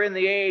age or in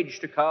the age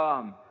to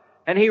come.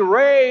 And He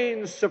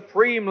reigns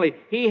supremely.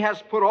 He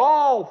has put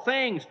all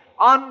things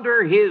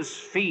under His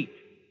feet.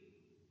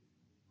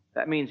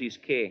 That means He's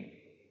king.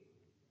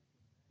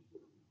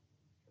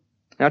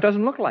 Now, it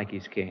doesn't look like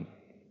He's king.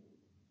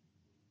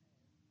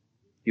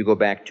 You go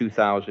back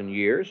 2,000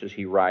 years as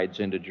He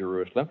rides into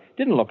Jerusalem.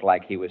 Didn't look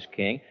like He was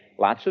king.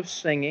 Lots of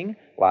singing,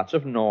 lots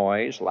of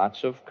noise,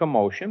 lots of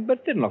commotion, but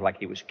it didn't look like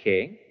He was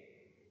king.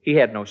 He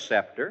had no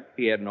scepter.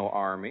 He had no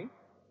army.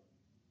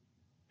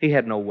 He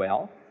had no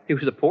wealth. He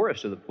was the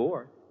poorest of the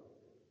poor.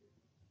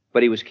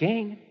 But He was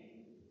king.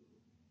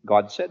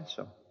 God said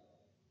so.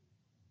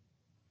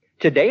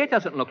 Today it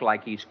doesn't look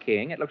like He's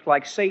king. It looks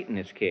like Satan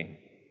is king.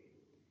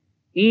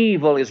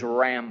 Evil is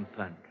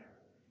rampant.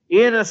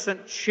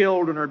 Innocent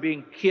children are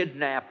being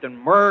kidnapped and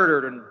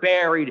murdered and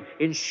buried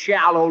in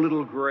shallow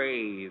little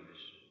graves.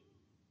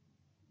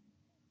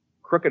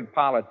 Crooked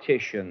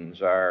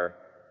politicians are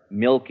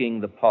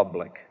milking the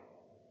public.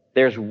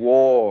 There's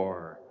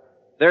war.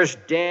 There's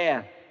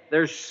death.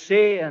 There's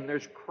sin.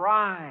 There's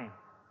crime.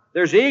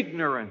 There's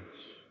ignorance.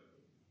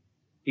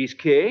 He's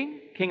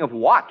king. King of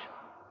what?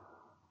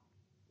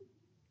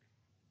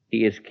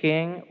 He is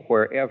king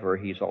wherever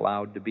he's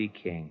allowed to be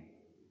king.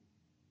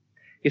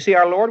 You see,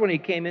 our Lord, when he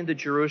came into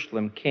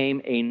Jerusalem,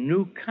 came a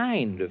new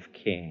kind of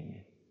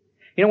king.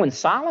 You know, when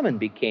Solomon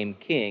became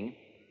king,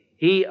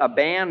 he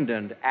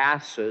abandoned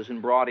asses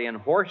and brought in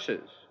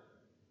horses.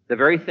 The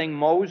very thing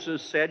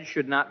Moses said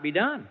should not be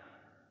done.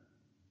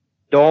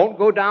 Don't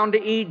go down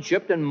to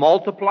Egypt and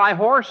multiply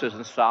horses.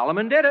 And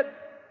Solomon did it.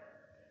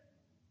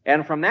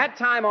 And from that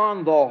time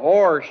on, the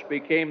horse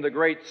became the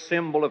great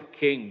symbol of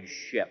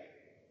kingship.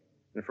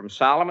 And from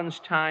Solomon's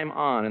time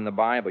on in the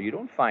Bible, you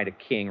don't find a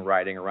king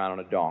riding around on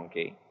a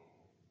donkey.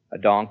 A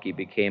donkey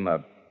became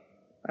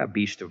a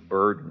beast of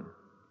burden.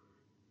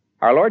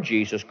 Our Lord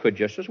Jesus could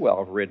just as well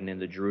have ridden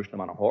into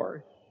Jerusalem on a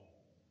horse.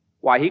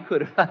 Why, he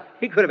could have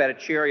had a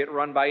chariot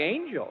run by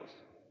angels.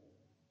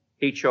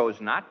 He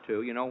chose not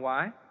to. You know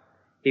why?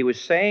 He was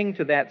saying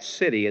to that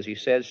city, as he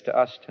says to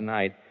us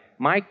tonight,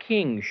 my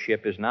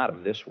kingship is not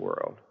of this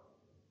world.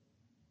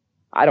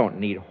 I don't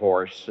need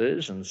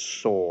horses and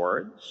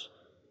swords.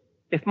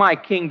 If my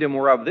kingdom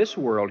were of this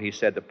world, he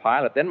said to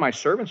Pilate, then my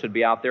servants would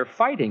be out there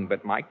fighting,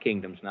 but my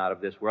kingdom's not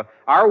of this world.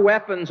 Our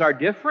weapons are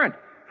different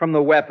from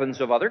the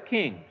weapons of other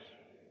kings.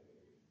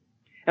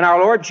 And our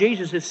Lord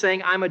Jesus is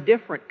saying, I'm a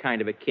different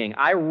kind of a king.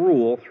 I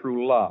rule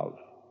through love.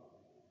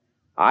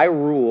 I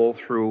rule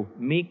through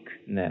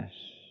meekness.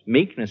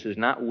 Meekness is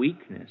not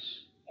weakness.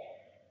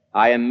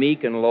 I am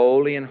meek and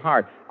lowly in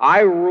heart.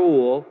 I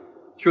rule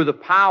through the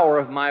power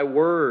of my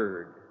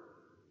word.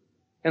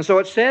 And so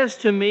it says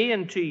to me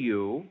and to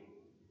you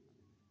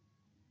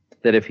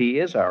that if he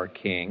is our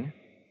king,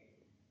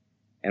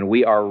 and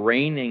we are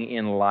reigning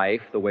in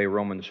life the way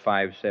Romans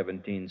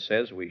 5:17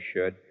 says we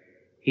should,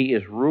 he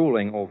is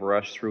ruling over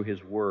us through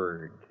his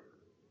word.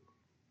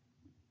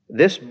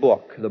 This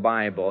book, the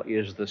Bible,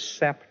 is the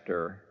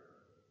scepter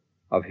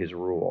of his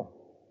rule.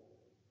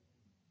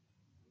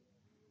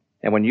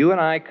 And when you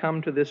and I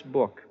come to this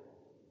book,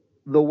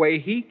 the way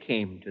he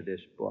came to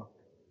this book,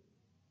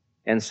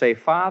 and say,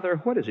 Father,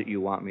 what is it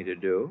you want me to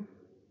do?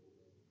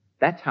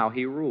 That's how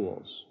he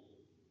rules.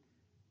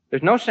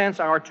 There's no sense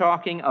our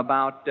talking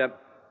about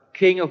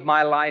King of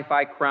my life,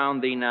 I crown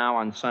thee now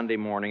on Sunday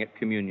morning at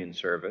communion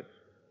service.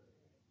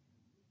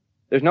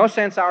 There's no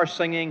sense our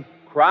singing,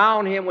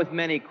 crown him with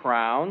many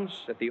crowns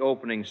at the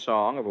opening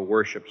song of a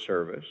worship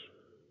service,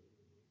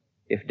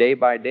 if day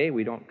by day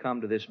we don't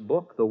come to this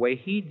book the way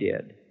he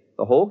did.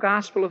 The whole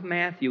Gospel of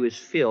Matthew is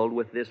filled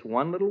with this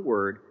one little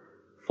word,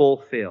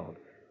 fulfilled.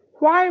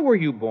 Why were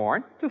you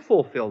born? To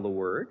fulfill the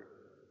word.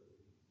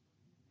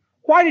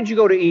 Why did you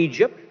go to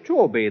Egypt? To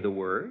obey the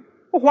word.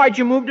 Well, why did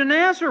you move to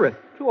Nazareth?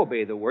 To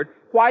obey the word.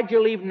 Why did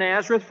you leave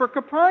Nazareth for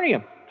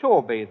Capernaum? To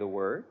obey the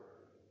word.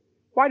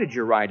 Why did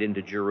you ride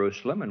into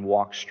Jerusalem and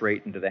walk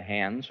straight into the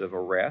hands of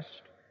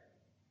arrest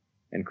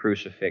and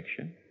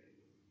crucifixion?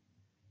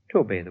 To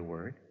obey the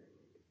word.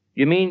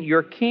 You mean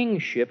your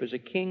kingship is a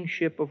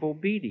kingship of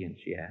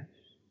obedience, yes?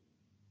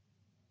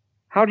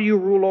 How do you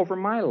rule over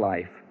my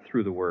life?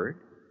 Through the word.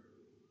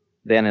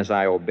 Then as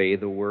I obey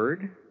the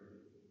word,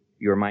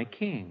 you're my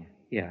king,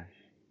 yes.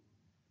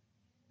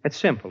 It's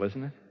simple,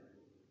 isn't it?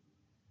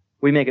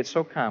 We make it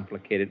so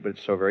complicated, but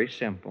it's so very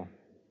simple.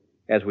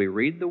 As we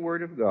read the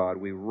Word of God,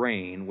 we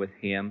reign with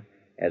him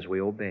as we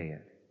obey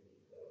it.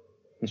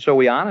 And so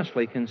we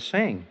honestly can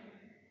sing,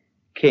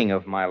 King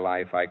of my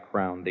life, I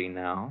crown thee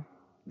now.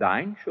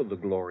 Thine shall the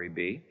glory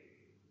be.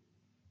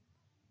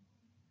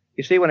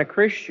 You see, when a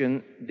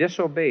Christian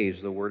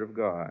disobeys the Word of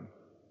God,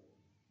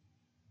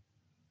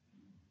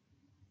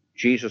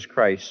 Jesus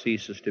Christ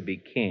ceases to be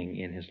king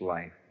in his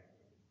life.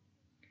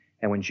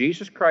 And when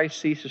Jesus Christ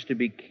ceases to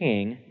be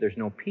king, there's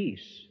no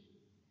peace.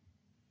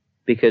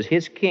 Because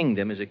his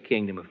kingdom is a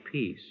kingdom of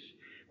peace.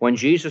 When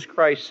Jesus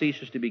Christ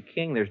ceases to be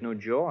king, there's no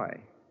joy.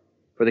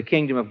 For the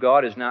kingdom of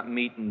God is not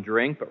meat and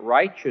drink, but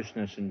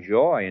righteousness and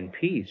joy and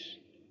peace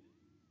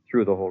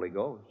through the Holy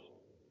Ghost.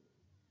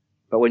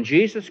 But when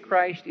Jesus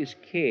Christ is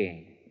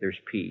king, there's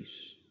peace.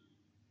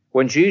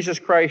 When Jesus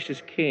Christ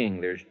is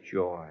king, there's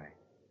joy.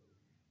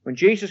 When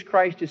Jesus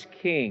Christ is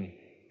king,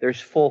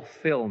 there's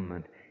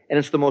fulfillment. And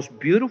it's the most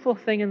beautiful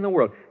thing in the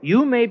world.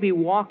 You may be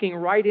walking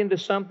right into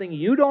something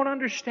you don't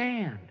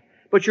understand,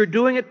 but you're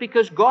doing it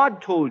because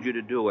God told you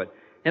to do it.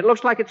 And it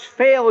looks like it's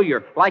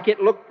failure, like it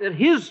looked that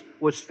his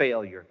was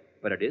failure,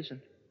 but it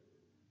isn't.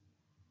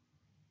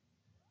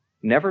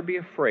 Never be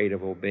afraid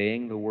of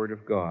obeying the Word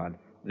of God.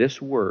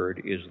 This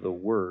Word is the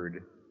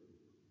Word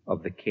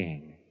of the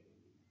King.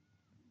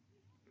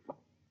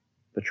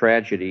 The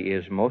tragedy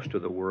is most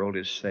of the world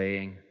is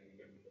saying,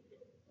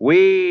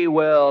 we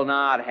will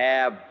not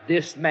have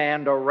this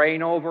man to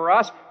reign over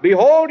us.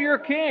 Behold your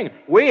king.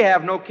 We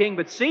have no king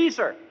but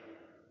Caesar.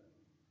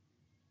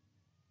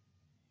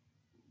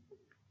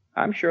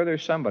 I'm sure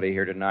there's somebody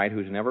here tonight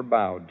who's never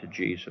bowed to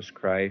Jesus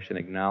Christ and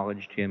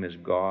acknowledged Him as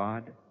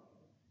God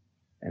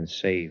and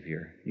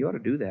Savior. You ought to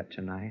do that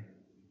tonight.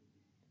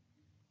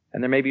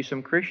 And there may be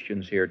some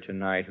Christians here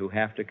tonight who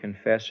have to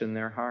confess in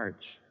their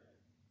hearts,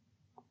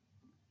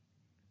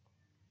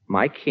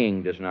 my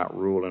King does not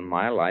rule in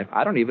my life.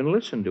 I don't even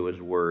listen to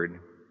His Word.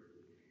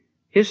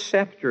 His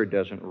scepter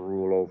doesn't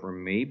rule over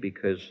me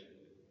because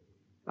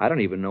I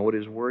don't even know what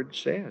His Word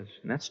says.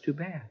 And that's too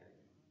bad.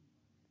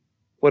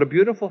 What a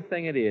beautiful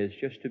thing it is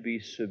just to be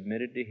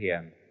submitted to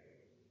Him.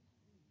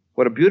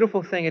 What a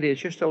beautiful thing it is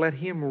just to let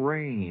Him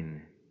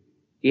reign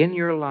in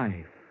your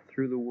life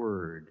through the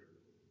Word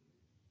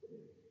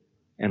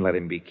and let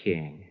Him be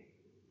King.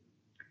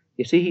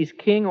 You see, He's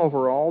King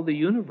over all the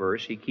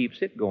universe. He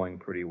keeps it going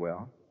pretty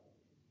well.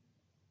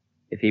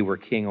 If He were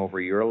King over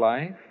your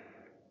life,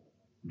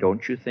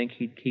 don't you think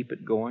He'd keep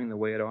it going the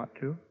way it ought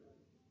to?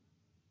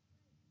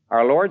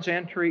 Our Lord's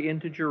entry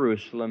into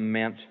Jerusalem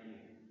meant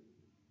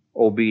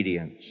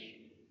obedience,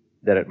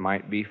 that it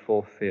might be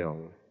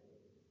fulfilled.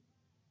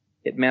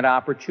 It meant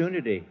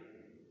opportunity,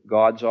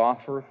 God's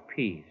offer of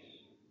peace.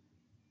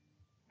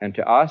 And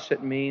to us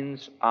it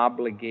means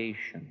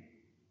obligation,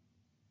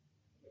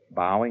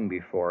 bowing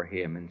before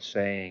Him and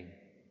saying,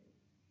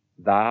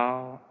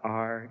 Thou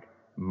art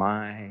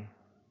my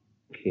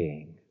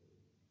King.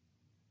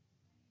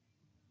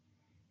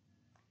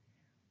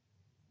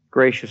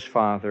 Gracious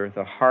Father,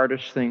 the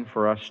hardest thing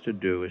for us to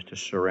do is to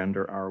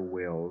surrender our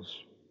wills.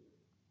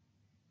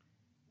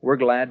 We're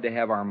glad to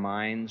have our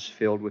minds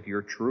filled with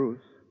Your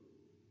truth.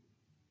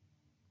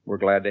 We're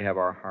glad to have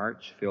our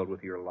hearts filled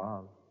with Your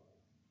love.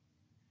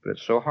 But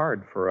it's so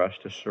hard for us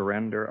to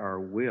surrender our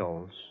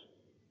wills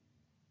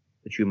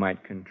that You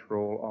might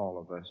control all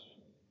of us.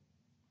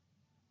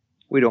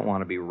 We don't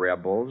want to be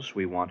rebels.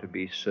 We want to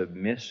be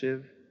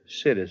submissive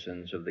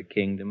citizens of the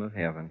kingdom of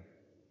heaven.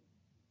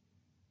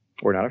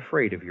 We're not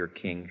afraid of Your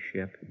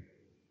kingship,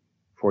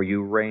 for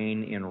You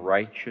reign in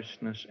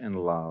righteousness and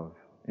love,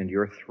 and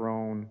Your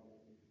throne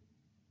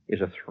is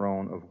a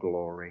throne of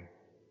glory.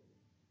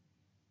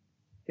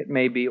 It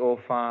may be, O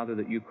Father,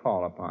 that You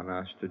call upon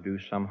us to do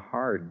some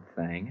hard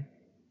thing.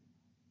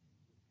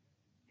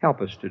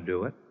 Help us to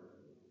do it.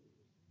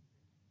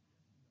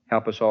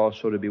 Help us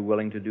also to be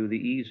willing to do the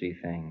easy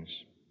things.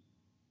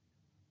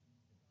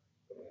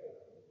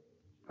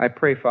 I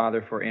pray,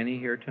 Father, for any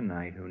here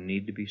tonight who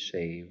need to be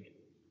saved,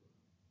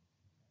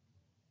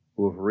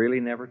 who have really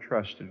never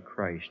trusted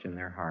Christ in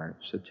their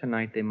hearts, that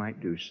tonight they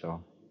might do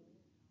so.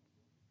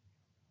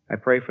 I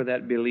pray for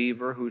that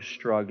believer who's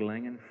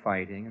struggling and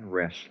fighting and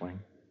wrestling.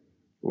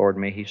 Lord,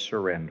 may he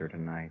surrender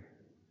tonight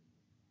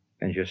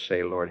and just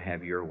say, Lord,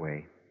 have Your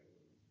way.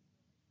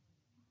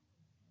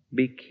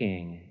 Be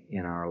King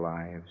in our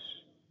lives.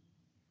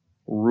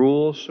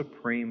 Rule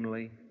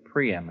supremely,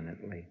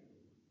 preeminently.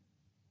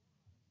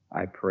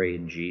 I pray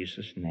in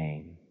Jesus'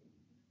 name.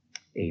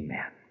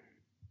 Amen.